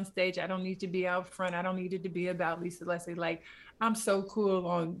to be on stage. I don't need to be out front. I don't need it to be about Lisa Leslie. Like, I'm so cool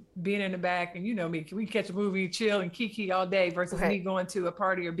on being in the back, and you know me, we catch a movie, chill, and kiki all day versus me going to a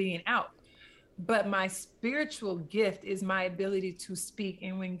party or being out. But my spiritual gift is my ability to speak.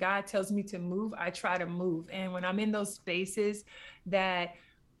 And when God tells me to move, I try to move. And when I'm in those spaces that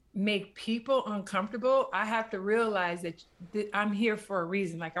make people uncomfortable, I have to realize that I'm here for a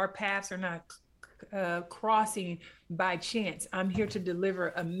reason. Like, our paths are not crossing by chance. I'm here to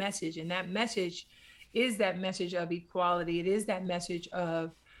deliver a message. And that message is that message of equality. It is that message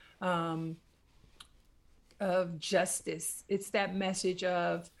of justice. It's that message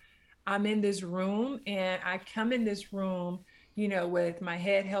of, I'm in this room, and I come in this room, with my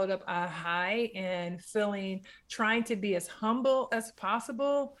head held up high and trying to be as humble as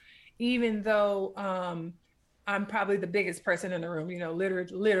possible, even though I'm probably the biggest person in the room,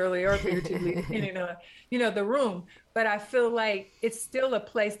 literally or figuratively in the room. But I feel like it's still a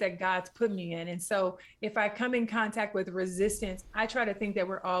place that God's put me in. And so if I come in contact with resistance, I try to think that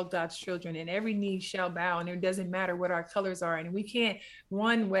we're all God's children, and every knee shall bow, and it doesn't matter what our colors are. And we can't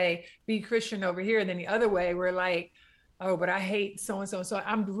one way be Christian over here, and then the other way we're like, oh, but I hate so-and-so. So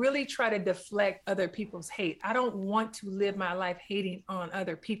I'm really trying to deflect other people's hate. I don't want to live my life hating on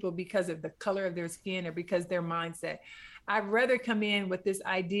other people because of the color of their skin or because their mindset. I'd rather come in with this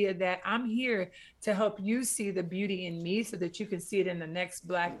idea that I'm here to help you see the beauty in me so that you can see it in the next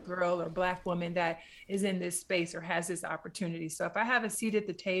Black girl or Black woman that is in this space or has this opportunity. So if I have a seat at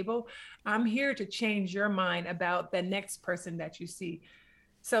the table, I'm here to change your mind about the next person that you see.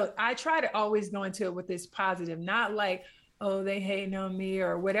 So I try to always go into it with this positive, not like, oh, they hating on me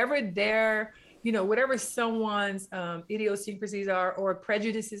or whatever their, whatever someone's idiosyncrasies are or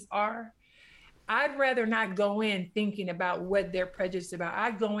prejudices are. I'd rather not go in thinking about what they're prejudiced about. I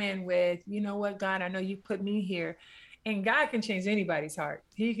go in with, you know what, God, I know you put me here. And God can change anybody's heart.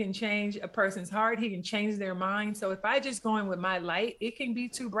 He can change a person's heart. He can change their mind. So if I just go in with my light, it can be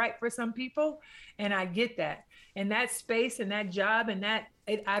too bright for some people. And I get that. And that space and that job and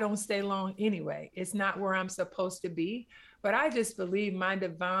I don't stay long anyway. It's not where I'm supposed to be. But I just believe my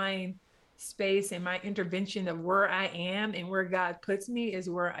divine space and my intervention of where I am and where God puts me is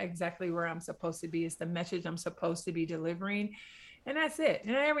exactly where I'm supposed to be. It's the message I'm supposed to be delivering. And that's it.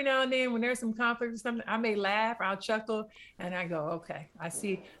 And every now and then when there's some conflict or something, I may laugh, I'll chuckle, and I go, okay, I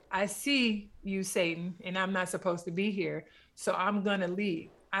see you, Satan, and I'm not supposed to be here. So I'm going to leave.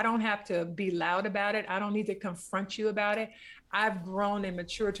 I don't have to be loud about it. I don't need to confront you about it. I've grown and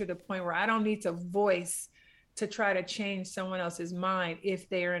matured to the point where I don't need to voice to try to change someone else's mind if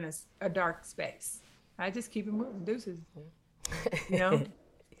they're in a dark space. I just keep it moving, deuces.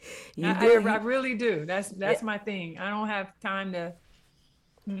 I really do. That's my thing. I don't have time to.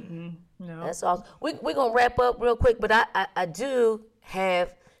 No. That's all. We're gonna wrap up real quick, but I do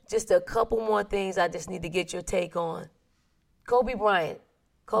have just a couple more things I just need to get your take on. Kobe Bryant.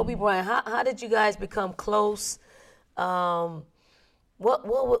 How did you guys become close? What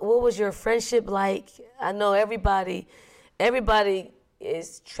was your friendship like? I know everybody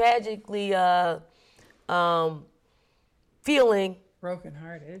is tragically feeling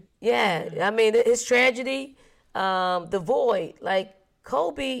brokenhearted. Yeah, I mean his tragedy, the void. Like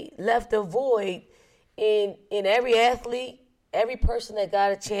Kobe left a void in every athlete, every person that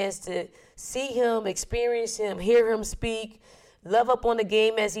got a chance to see him, experience him, hear him speak, love up on the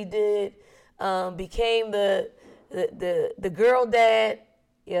game as he did, became the girl dad,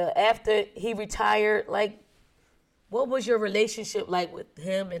 after he retired. Like, what was your relationship like with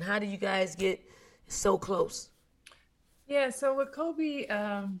him, and how did you guys get so close? Yeah, so with Kobe,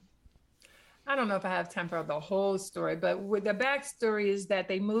 I don't know if I have time for the whole story, but with the backstory is that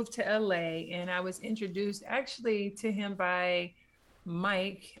they moved to LA, and I was introduced actually to him by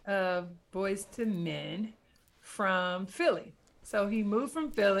Mike of Boys to Men from Philly. So he moved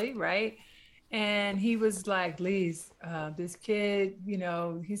from Philly, right? And he was like, Lise, this kid,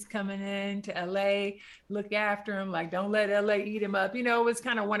 he's coming in to LA, look after him. Like, don't let LA eat him up. It was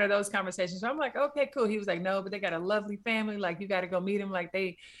kind of one of those conversations. So I'm like, okay, cool. He was like, no, but they got a lovely family. Like, you got to go meet them. Like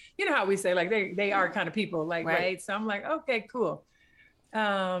how we say, like they are kind of people, like, right. So I'm like, okay, cool.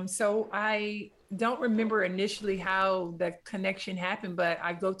 So I don't remember initially how the connection happened, but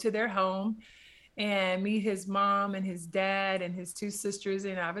I go to their home and meet his mom and his dad and his 2 sisters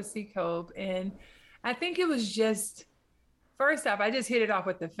and obviously Kobe. And I think it was just, first off, I just hit it off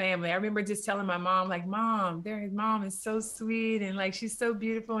with the family. I remember just telling my mom, like, Mom, his mom is so sweet. And like, she's so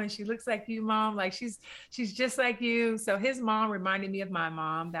beautiful. And she looks like you, Mom. Like she's just like you. So his mom reminded me of my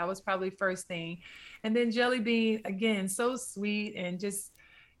mom. That was probably first thing. And then Jelly Bean, again, so sweet and just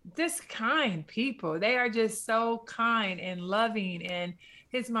kind people. They are just so kind and loving. And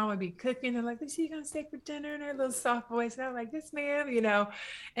his mom would be cooking and like, is she gonna stay for dinner? And her little soft voice. And I'm like, yes, ma'am,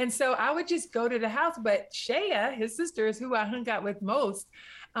 And so I would just go to the house. But Shea, his sister, is who I hung out with most.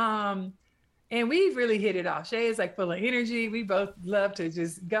 And we really hit it off. Shay is like full of energy. We both love to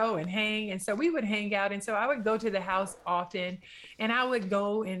just go and hang. And so we would hang out. And so I would go to the house often and I would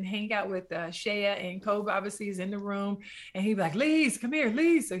go and hang out with Shea, and Kobe obviously is in the room. And he'd be like, Lise, come here,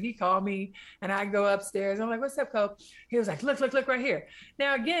 Lise. So he called me and I go upstairs. I'm like, what's up, Kobe? He was like, look right here.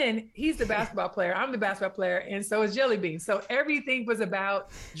 Now, again, he's the basketball player. I'm the basketball player. And so is Jelly Bean. So everything was about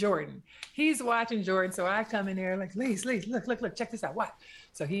Jordan. He's watching Jordan. So I come in there like, Lise, look, check this out. What?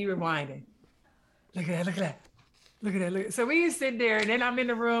 So he rewinded. Look at that. So we sit there and then I'm in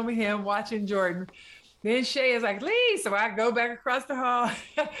the room with him watching Jordan. Then Shay is like, Lee. So I go back across the hall.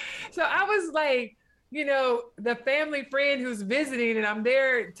 So I was like, the family friend who's visiting and I'm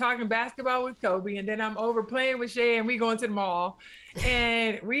there talking basketball with Kobe. And then I'm over playing with Shay and we go into the mall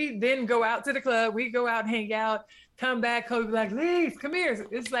and we then go out to the club. We go out and hang out, come back. Kobe like, Lee, come here. So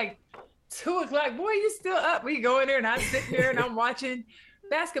it's like 2:00. Boy, you still up. We go in there and I'm sitting there and I'm watching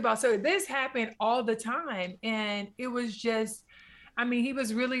basketball. So this happened all the time. And it was just, he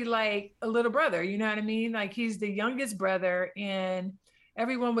was really like a little brother, you know what I mean? Like he's the youngest brother and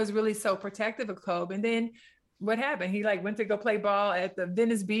everyone was really so protective of Kobe. And then what happened? He like went to go play ball at the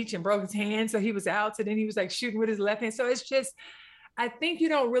Venice Beach and broke his hand. So he was out. So then he was like shooting with his left hand. So it's just, I think you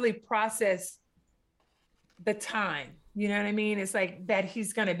don't really process the time. You know what I mean? It's like that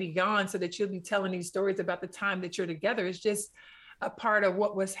he's going to be gone so that you'll be telling these stories about the time that you're together. It's just a part of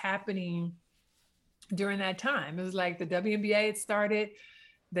what was happening during that time. It was like the WNBA had started,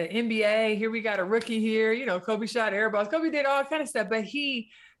 the NBA, here we got a rookie here, Kobe shot air balls, Kobe did all kind of stuff, but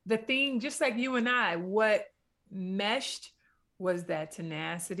the thing, just like you and I, what meshed was that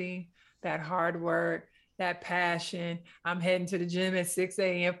tenacity, that hard work, that passion. I'm heading to the gym at 6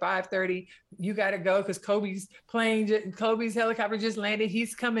 a.m., 5:30. You got to go because Kobe's helicopter just landed.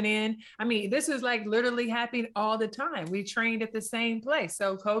 He's coming in. This was like literally happening all the time. We trained at the same place.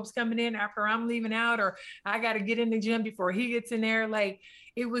 So Kobe's coming in after I'm leaving out, or I got to get in the gym before he gets in there. Like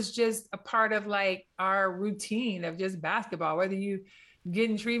it was just a part of like our routine of just basketball, whether you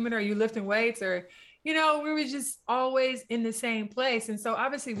getting treatment or you lifting weights or we were just always in the same place. And so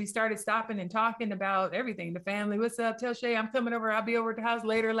obviously we started stopping and talking about everything, the family, what's up? Tell Shay I'm coming over. I'll be over at the house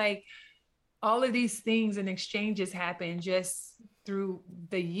later. Like all of these things and exchanges happen just through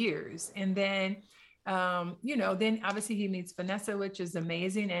the years. And then, then obviously he meets Vanessa, which is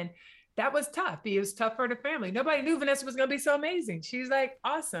amazing. And that was tough. It was tough for the family. Nobody knew Vanessa was going to be so amazing. She's like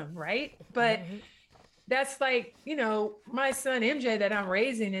awesome. Right. But that's like, my son, MJ, that I'm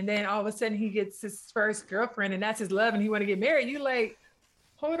raising. And then all of a sudden he gets his first girlfriend and that's his love and he want to get married. You like,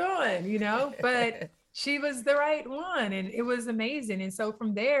 hold on, but she was the right one. And it was amazing. And so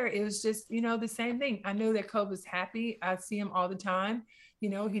from there, it was just, the same thing. I knew that Kobe was happy. I see him all the time. He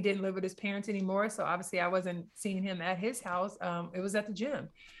didn't live with his parents anymore. So obviously I wasn't seeing him at his house. It was at the gym.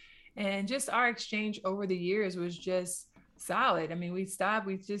 And just our exchange over the years was just solid. We stopped,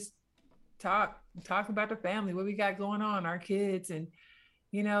 we just talk about the family, what we got going on, our kids. And,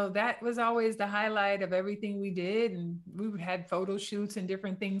 that was always the highlight of everything we did. And we had photo shoots and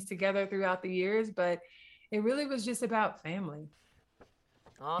different things together throughout the years, but it really was just about family.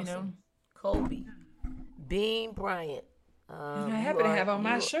 Awesome. Kobe Bean Bryant. And I happen to have on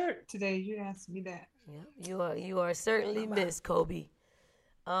my shirt today. You asked me that. Yeah, you are certainly missed, Kobe.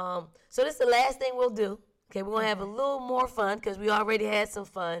 So this is the last thing we'll do. Okay, we're going to have a little more fun because we already had some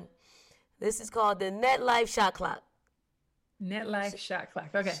fun. This is called the NETLIFE Shot Clock. NETLIFE Shot Clock.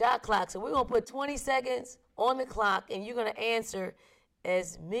 Okay. Shot clock. So we're going to put 20 seconds on the clock, and you're going to answer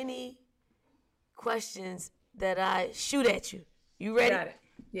as many questions that I shoot at you. You ready? Got it.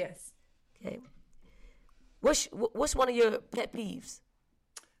 Yes. Okay. What's one of your pet peeves?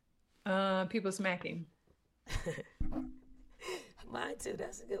 People smacking. Mine too.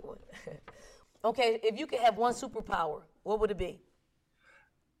 That's a good one. Okay, if you could have one superpower, what would it be?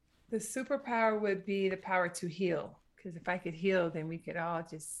 The superpower would be the power to heal. Because if I could heal, then we could all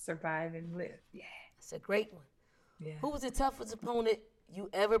just survive and live. Yeah. That's a great one. Yeah. Who was the toughest opponent you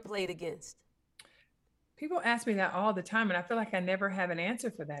ever played against? People ask me that all the time, and I feel like I never have an answer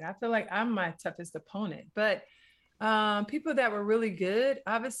for that. I feel like I'm my toughest opponent. But people that were really good,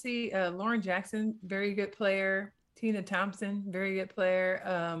 obviously, Lauren Jackson, very good player. Tina Thompson, very good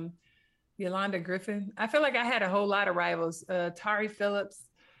player. Yolanda Griffin. I feel like I had a whole lot of rivals. Tari Phillips.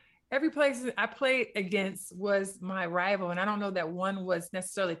 Every place I played against was my rival. And I don't know that one was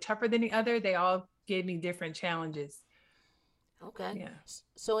necessarily tougher than the other. They all gave me different challenges. Okay. Yeah.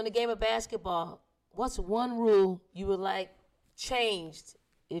 So in the game of basketball, what's one rule you would like changed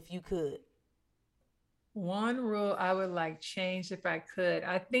if you could? One rule I would like changed if I could.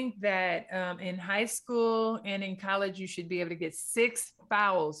 I think that in high school and in college, you should be able to get 6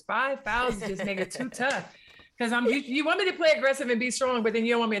 fouls. 5 fouls just make it too tough. Because you want me to play aggressive and be strong, but then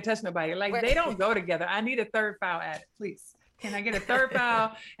you don't want me to touch nobody. Like, they don't go together. I need a third foul added, please. Can I get a third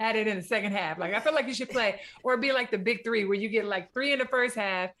foul added in the second half? Like, I feel like you should play, or be like the big 3, where you get like 3 in the first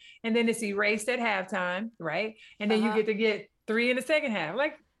half, and then it's erased at halftime, right? And then you get to get 3 in the second half.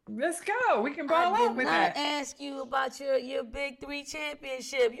 Like, let's go. We can ball out with that. I did not ask you about your big 3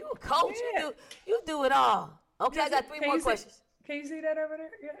 championship. You a coach. Yeah. You do it all. Okay, I got 3 more questions. Can you see that over there?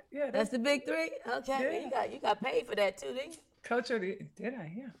 Yeah. That's the big 3? Okay. Yeah. You got paid for that too, didn't you? Coach, did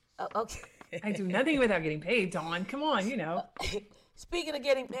I? Yeah. Oh, okay. I do nothing without getting paid, Dawn. Come on, Speaking of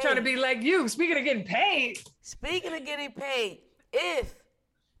getting paid. I'm trying to be like you. Speaking of getting paid. Speaking of getting paid, if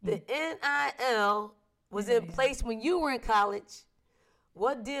the NIL was in place when you were in college,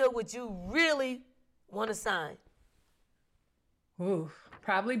 what deal would you really want to sign? Ooh,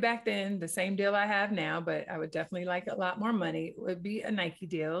 probably back then, the same deal I have now, but I would definitely like a lot more money. It would be a Nike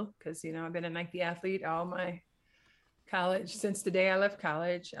deal because, I've been a Nike athlete all my college, since the day I left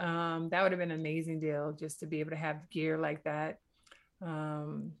college. That would have been an amazing deal just to be able to have gear like that.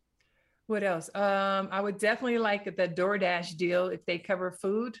 What else? I would definitely like the DoorDash deal if they cover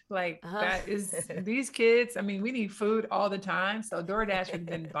food. Like that is these kids. I mean, we need food all the time. So DoorDash would have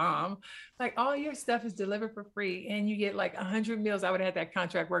been bomb. Like all your stuff is delivered for free and you get like 100 meals. I would have had that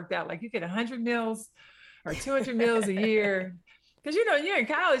contract worked out. Like you get 100 meals or 200 meals a year. Because, you're in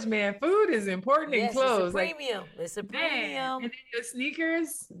college, man, food is important in clothes. It's a premium. It's a premium. And then your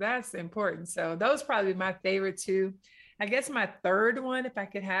sneakers, that's important. So those probably my favorite two. I guess my third one, if I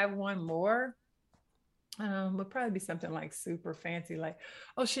could have one more, would probably be something like super fancy, like,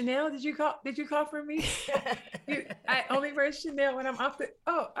 oh, Chanel, did you call for me? I only wear Chanel when I'm off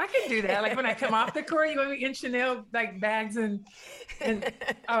I can do that. Like when I come off the court, you want me in Chanel like bags and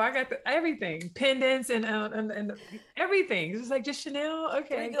I got everything, pendants and everything. It's just like just Chanel.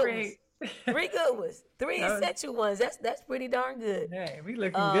 Okay, great. 3 good ones, 3 essential ones. That's pretty darn good. Hey, we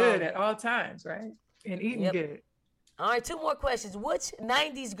looking good at all times, right? And eating good. All right, 2 more questions. Which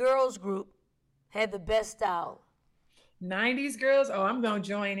 90s girls group had the best style? 90s girls? Oh, I'm going to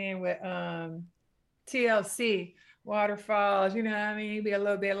join in with TLC, Waterfalls, you know what I mean? Be a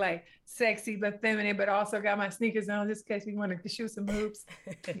little bit like sexy but feminine, but also got my sneakers on just in case we want to shoot some hoops.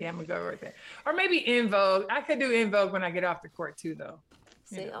 Yeah, I'm going to go with that. Or maybe In Vogue. I could do In Vogue when I get off the court too, though.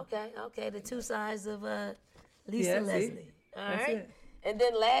 See, okay. The 2 sides of Lisa Leslie. All right. It. And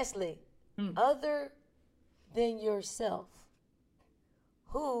then lastly, other than yourself,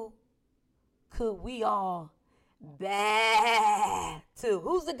 who could we all bad to?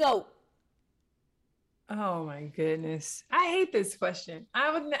 Who's the GOAT? Oh my goodness. I hate this question.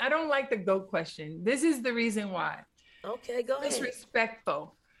 I don't like the GOAT question. This is the reason why. Okay, go ahead.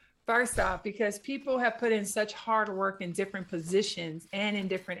 Disrespectful. First off, because people have put in such hard work in different positions and in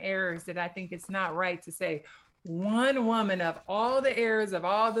different eras that I think it's not right to say one woman of all the eras of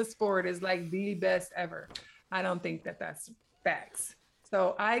all the sport is like the best ever. I don't think that that's facts.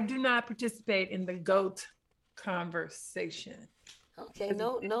 So I do not participate in the GOAT conversation. Okay,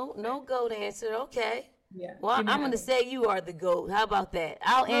 no GOAT answer. Okay. Yeah. Well, I'm going to say you are the GOAT. How about that?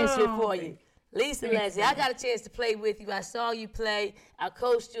 I'll answer it for you. Lisa Leslie, I got a chance to play with you. I saw you play. I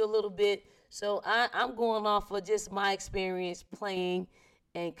coached you a little bit. So I'm going off of just my experience playing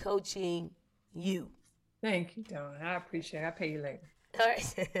and coaching you. Thank you, Dawn. I appreciate it. I'll pay you later. All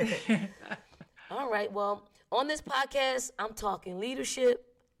right. All right. Well, on this podcast, I'm talking leadership,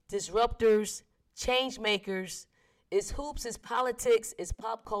 disruptors, change makers. It's hoops, it's politics, it's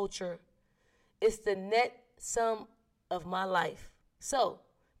pop culture. It's the net sum of my life. So,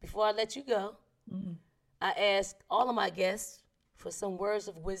 before I let you go, I ask all of my guests for some words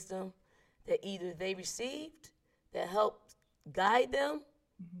of wisdom that either they received that helped guide them,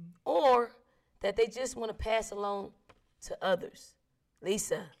 or that they just want to pass along to others.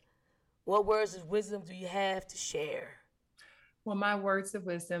 Lisa, what words of wisdom do you have to share? Well, my words of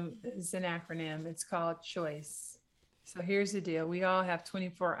wisdom is an acronym. It's called CHOICE. So here's the deal. We all have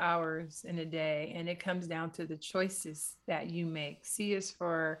 24 hours in a day, and it comes down to the choices that you make. C is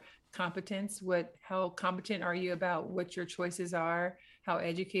for competence. How competent are you about what your choices are? How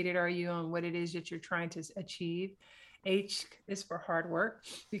educated are you on what it is that you're trying to achieve? H is for hard work,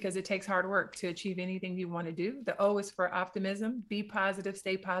 because it takes hard work to achieve anything you want to do. The O is for optimism. Be positive,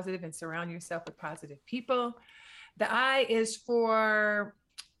 stay positive, and surround yourself with positive people. The I is for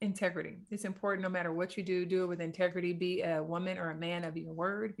integrity. It's important, no matter what you do it with integrity. Be a woman or a man of your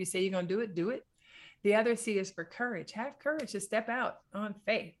word. If you say you're going to do it, do it. The other C is for courage. Have courage to step out on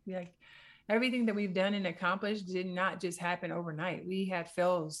faith. Like, everything that we've done and accomplished did not just happen overnight. We had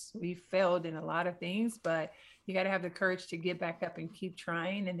fails. We failed in a lot of things, but you got to have the courage to get back up and keep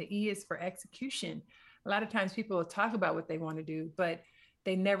trying. And the E is for execution. A lot of times people will talk about what they want to do, but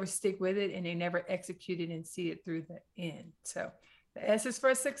they never stick with it, and they never execute it and see it through the end. So the S is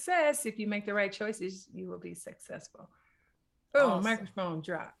for success. If you make the right choices, you will be successful. Boom, awesome. Microphone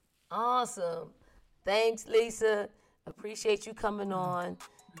drop. Awesome. Thanks, Lisa. Appreciate you coming on.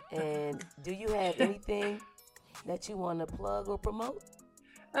 And do you have anything that you want to plug or promote?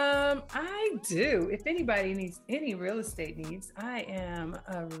 I do. If anybody needs any real estate needs, I am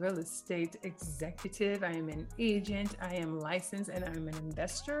a real estate executive. I am an agent. I am licensed, and I'm an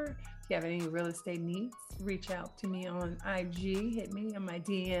investor. If you have any real estate needs, reach out to me on IG. Hit me on my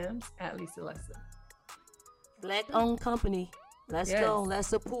DMs at Lisa Leslie. Black-owned company. Let's go. Let's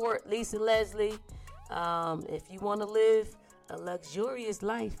support Lisa Leslie. If you want to live a luxurious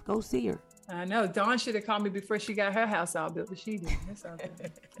life, go see her. I know. Dawn should have called me before she got her house all built, but she didn't. It's all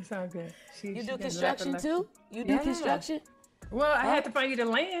good. It's all good. You do construction too? You do construction? Well, I had to find you the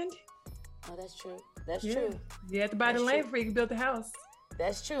land. Oh, that's true. That's true. You had to buy the land before you can build the house.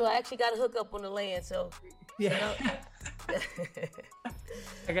 That's true. I actually got a hook up on the land, so. Yeah.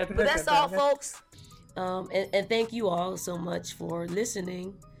 I got the But that's all, folks. And thank you all so much for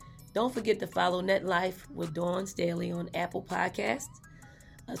listening. Don't forget to follow NETLIFE with Dawn Staley on Apple Podcasts.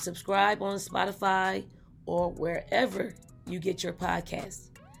 Subscribe on Spotify or wherever you get your podcasts.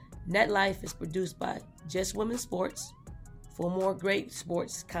 NETLIFE is produced by Just Women Sports. For more great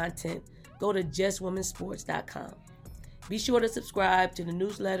sports content, go to justwomensports.com. Be sure to subscribe to the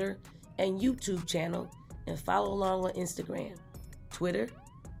newsletter and YouTube channel, and follow along on Instagram, Twitter,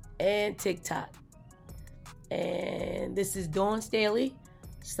 and TikTok. And this is Dawn Staley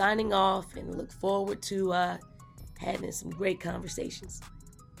signing off, and look forward to having some great conversations.